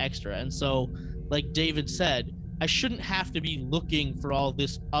all that extra. And so, like David said, I shouldn't have to be looking for all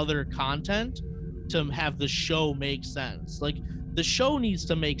this other content to have the show make sense. Like, the show needs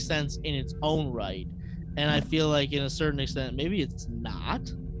to make sense in its own right. And I feel like in a certain extent, maybe it's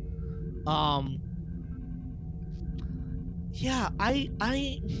not. Yeah, I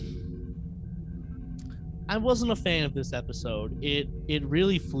wasn't a fan of this episode. It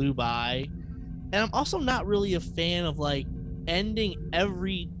really flew by. And I'm also not really a fan of like ending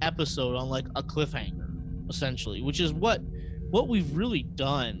every episode on like a cliffhanger, essentially, which is what we've really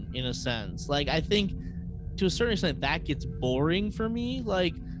done in a sense. Like, I think to a certain extent that gets boring for me.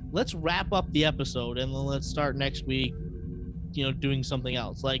 Like, let's wrap up the episode and then let's start next week, doing something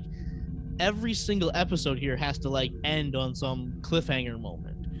else. Like, every single episode here has to like end on some cliffhanger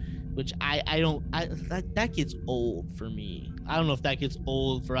moment, which that gets old for me. I don't know if that gets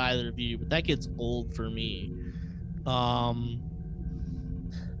old for either of you, but that gets old for me.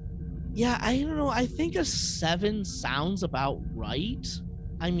 Yeah, I don't know. I think a 7 sounds about right.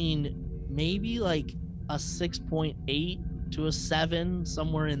 I mean, maybe like a 6.8 to a 7,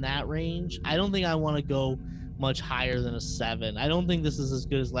 somewhere in that range. I don't think I want to go much higher than a 7. I don't think this is as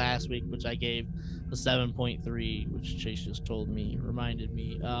good as last week, which I gave a 7.3, which Chase just reminded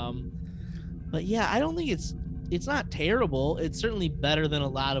me. But yeah, I don't think it's not terrible. It's certainly better than a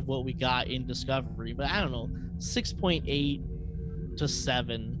lot of what we got in Discovery, but I don't know, 6.8 to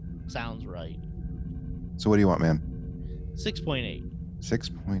 7 sounds right. So what do you want, man? 6.8.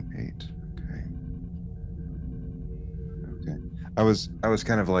 6.8. Okay. I was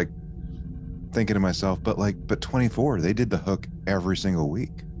kind of like thinking to myself, but 24, they did the hook every single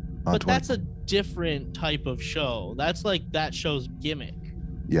week. But that's a different type of show. That's like that show's gimmick.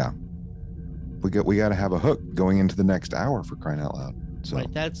 Yeah. We got to have a hook going into the next hour, for crying out loud. So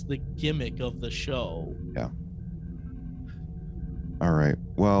right, that's the gimmick of the show. Yeah. All right.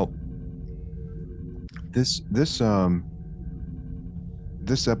 Well, this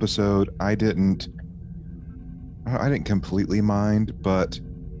episode I didn't completely mind, but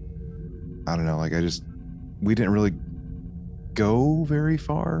I don't know, like we didn't really go very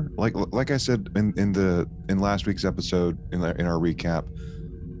far. Like I said in last week's episode in our recap,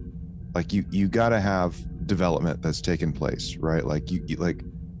 like you got to have development that's taken place, right? Like you like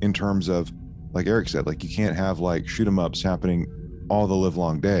in terms of, like Eric said, like you can't have like shoot 'em ups happening all the live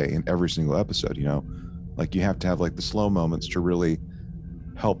long day in every single episode, like you have to have like the slow moments to really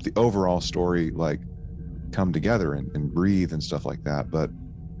help the overall story like come together and breathe and stuff like that. But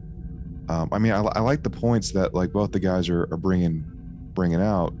I mean, I like the points that like both the guys are bringing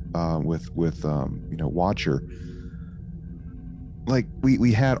out with Watcher. Like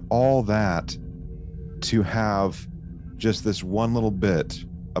we had all that to have just this one little bit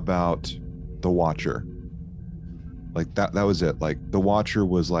about the Watcher. Like that was it. Like the Watcher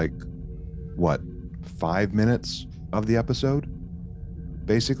was like what, 5 minutes of the episode,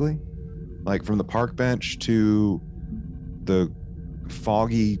 basically. Like from the park bench to the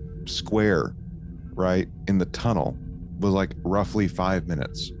foggy square, right, in the tunnel was like roughly 5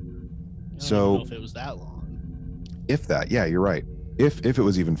 minutes. I don't So even know if it was that long. If that, yeah, you're right. If it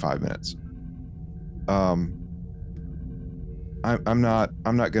was even 5 minutes. I'm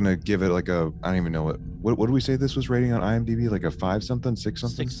not gonna give it like a, I don't even know what do we say this was rating on IMDb, like a 5 something, 6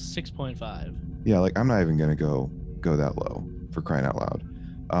 something? 6.5. Yeah, like I'm not even gonna go that low, for crying out loud.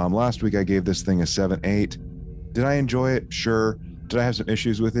 Last week I gave this thing a 7.8. Did I enjoy it? Sure. Did I have some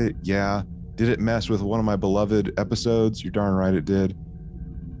issues with it? Yeah. Did it mess with one of my beloved episodes? You're darn right it did.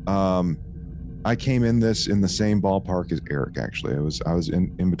 I came in this in the same ballpark as Eric, actually. I was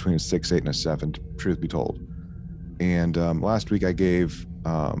in between a 6.8 and a 7, truth be told. And last week I gave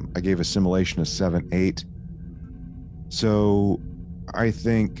Assimilation a 7.8. So I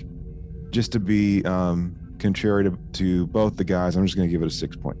think, just to be contrary to both the guys, I'm just going to give it a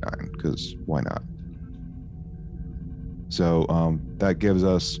 6.9, because why not? So that gives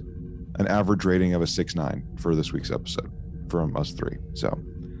us an average rating of a 6.9 for this week's episode from us three. So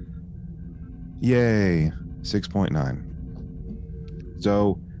yay, 6.9.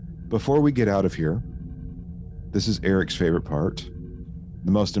 So before we get out of here, this is Eric's favorite part,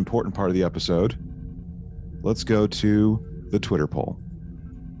 the most important part of the episode. Let's go to the Twitter poll.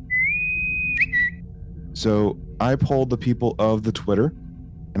 So I polled the people of the Twitter,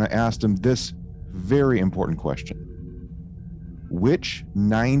 and I asked them this very important question. Which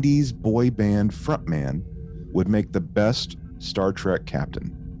 90s boy band frontman would make the best Star Trek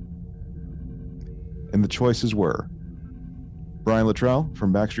captain? And the choices were Brian Luttrell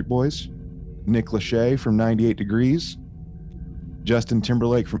from Backstreet Boys, Nick Lachey from 98 Degrees, Justin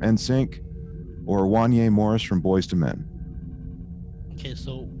Timberlake from NSYNC, or Wanya Morris from Boyz II Men. Okay,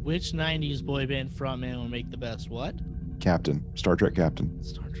 so which 90s boy band frontman will make the best what? Captain, Star Trek captain.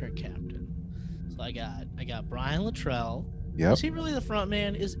 Star Trek captain. So I got Brian Luttrell. Yep. Is he really the front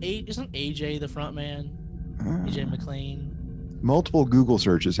man? Isn't AJ the front man? AJ McLean. Multiple Google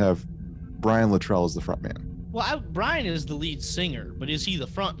searches have Brian Luttrell as the front man. Well, Brian is the lead singer, but is he the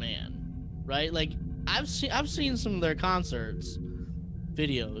front man? Right? Like I've seen some of their concerts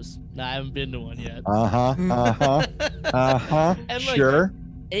videos. No, I haven't been to one yet. And Sure.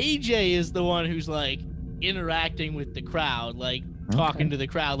 AJ is the one who's like interacting with the crowd, like talking to the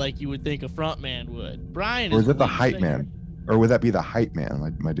crowd like you would think a front man would. Brian Or is is it the lead hype singer. man? Or would that be the hype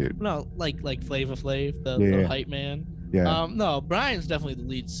man, my dude? No, like Flava Flav, the Yeah. hype man. Yeah. No, Brian's definitely the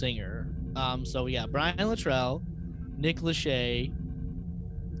lead singer. So we got Brian Luttrell, Nick Lachey,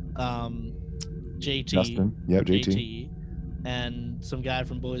 JT, Justin. Yep, JT. and some guy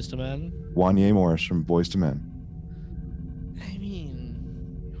from Boyz II Men. Wanya Morris from Boyz II Men. I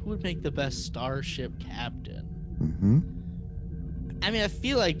mean, who would make the best starship captain? Mm-hmm. I mean, I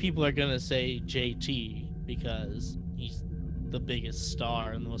feel like people are gonna say JT because he's the biggest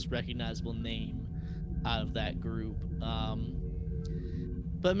star and the most recognizable name out of that group.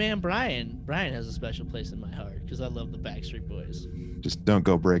 But man, Brian has a special place in my heart because I love the Backstreet Boys. Just don't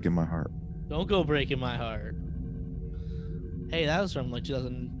go breaking my heart. Don't go breaking my heart. Hey, that was from like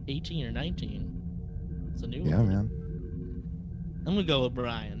 2018 or 19. It's a new Yeah, one. man. I'm gonna go with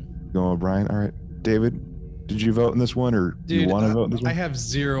Brian. Going with Brian. All right. David, did you vote in this one, or do you Dude, want to vote in this I one? have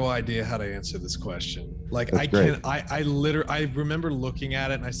zero idea how to answer this question. Like That's I great. can't. I literally. I remember looking at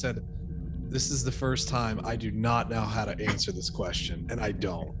it and I said, "This is the first time I do not know how to answer this question," and I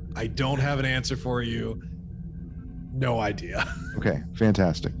don't. I don't have an answer for you. No idea. Okay,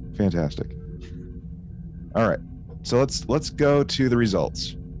 fantastic. All right, so let's go to the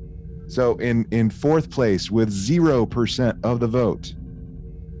results. So in fourth place with 0% of the vote,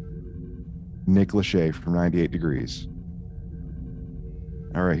 Nick Lachey from 98 Degrees.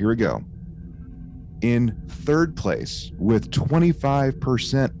 All right, here we go. In third place with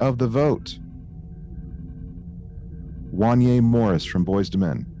 25% of the vote, Wanya Morris from Boyz II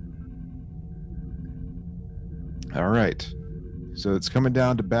Men. All right. So it's coming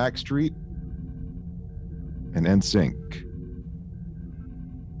down to Backstreet and NSYNC.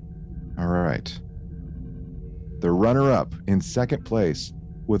 All right. The runner-up in second place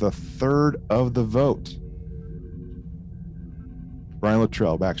with a third of the vote, Brian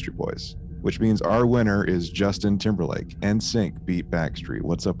Luttrell, Backstreet Boys, which means our winner is Justin Timberlake. NSYNC beat Backstreet.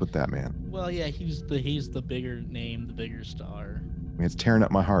 What's up with that, man? Well, yeah, he's the bigger name, the bigger star. I mean, it's tearing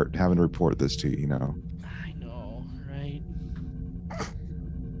up my heart having to report this to you, you know. I know, right?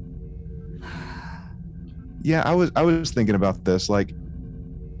 Yeah, I was thinking about this. Like,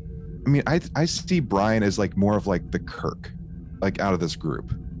 I mean, I see Brian as like more of like the Kirk, like out of this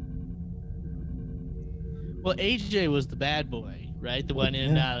group. Well, AJ was the bad boy, right? The one in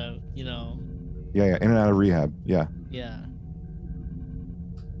and Yeah. out of, Yeah, in and out of rehab. Yeah. yeah.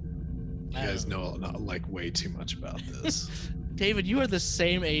 You guys know not like way too much about this. David, you are the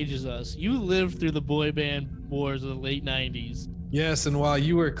same age as us. You lived through the boy band wars of the late 90s. Yes, and while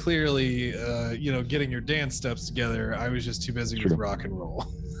you were clearly, getting your dance steps together, I was just too busy with True. rock and roll.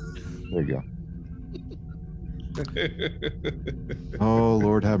 There you go. Oh,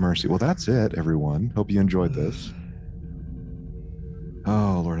 Lord have mercy. Well, that's it, everyone. Hope you enjoyed this.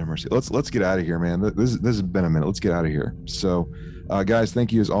 Oh, Lord have mercy. Let's get out of here, man. This has been a minute. Let's get out of here. So, guys,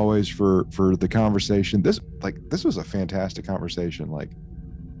 thank you as always for the conversation. This was a fantastic conversation. Like,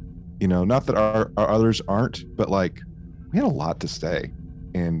 not that our others aren't, but like we had a lot to say,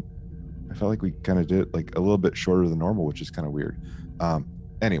 and I felt like we kind of did it like a little bit shorter than normal, which is kind of weird.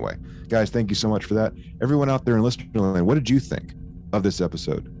 Anyway, guys, thank you so much for that. Everyone out there in listening land, what did you think of this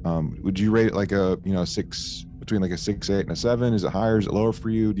episode? Would you rate it like a 6, between like a 6, 8, and a 7? Is it higher? Is it lower for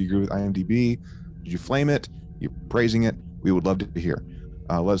you? Do you agree with IMDb? Did you flame it? You praising it? We would love to hear.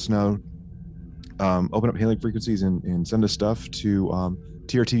 Let us know. Open up hailing frequencies and send us stuff to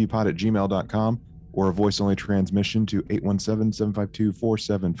trtvpod@gmail.com. or a voice-only transmission to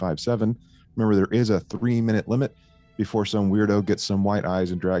 817-752-4757. Remember, there is a 3-minute limit before some weirdo gets some white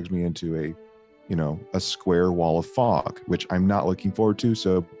eyes and drags me into a square wall of fog, which I'm not looking forward to,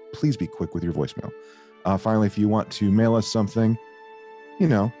 so please be quick with your voicemail. Finally, if you want to mail us something,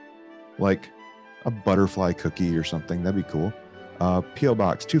 like a butterfly cookie or something, that'd be cool. P.O.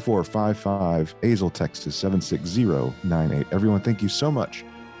 Box 2455, Azle, Texas 76098. Everyone, thank you so much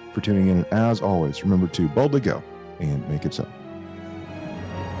for tuning in. And as always, remember to boldly go and make it so.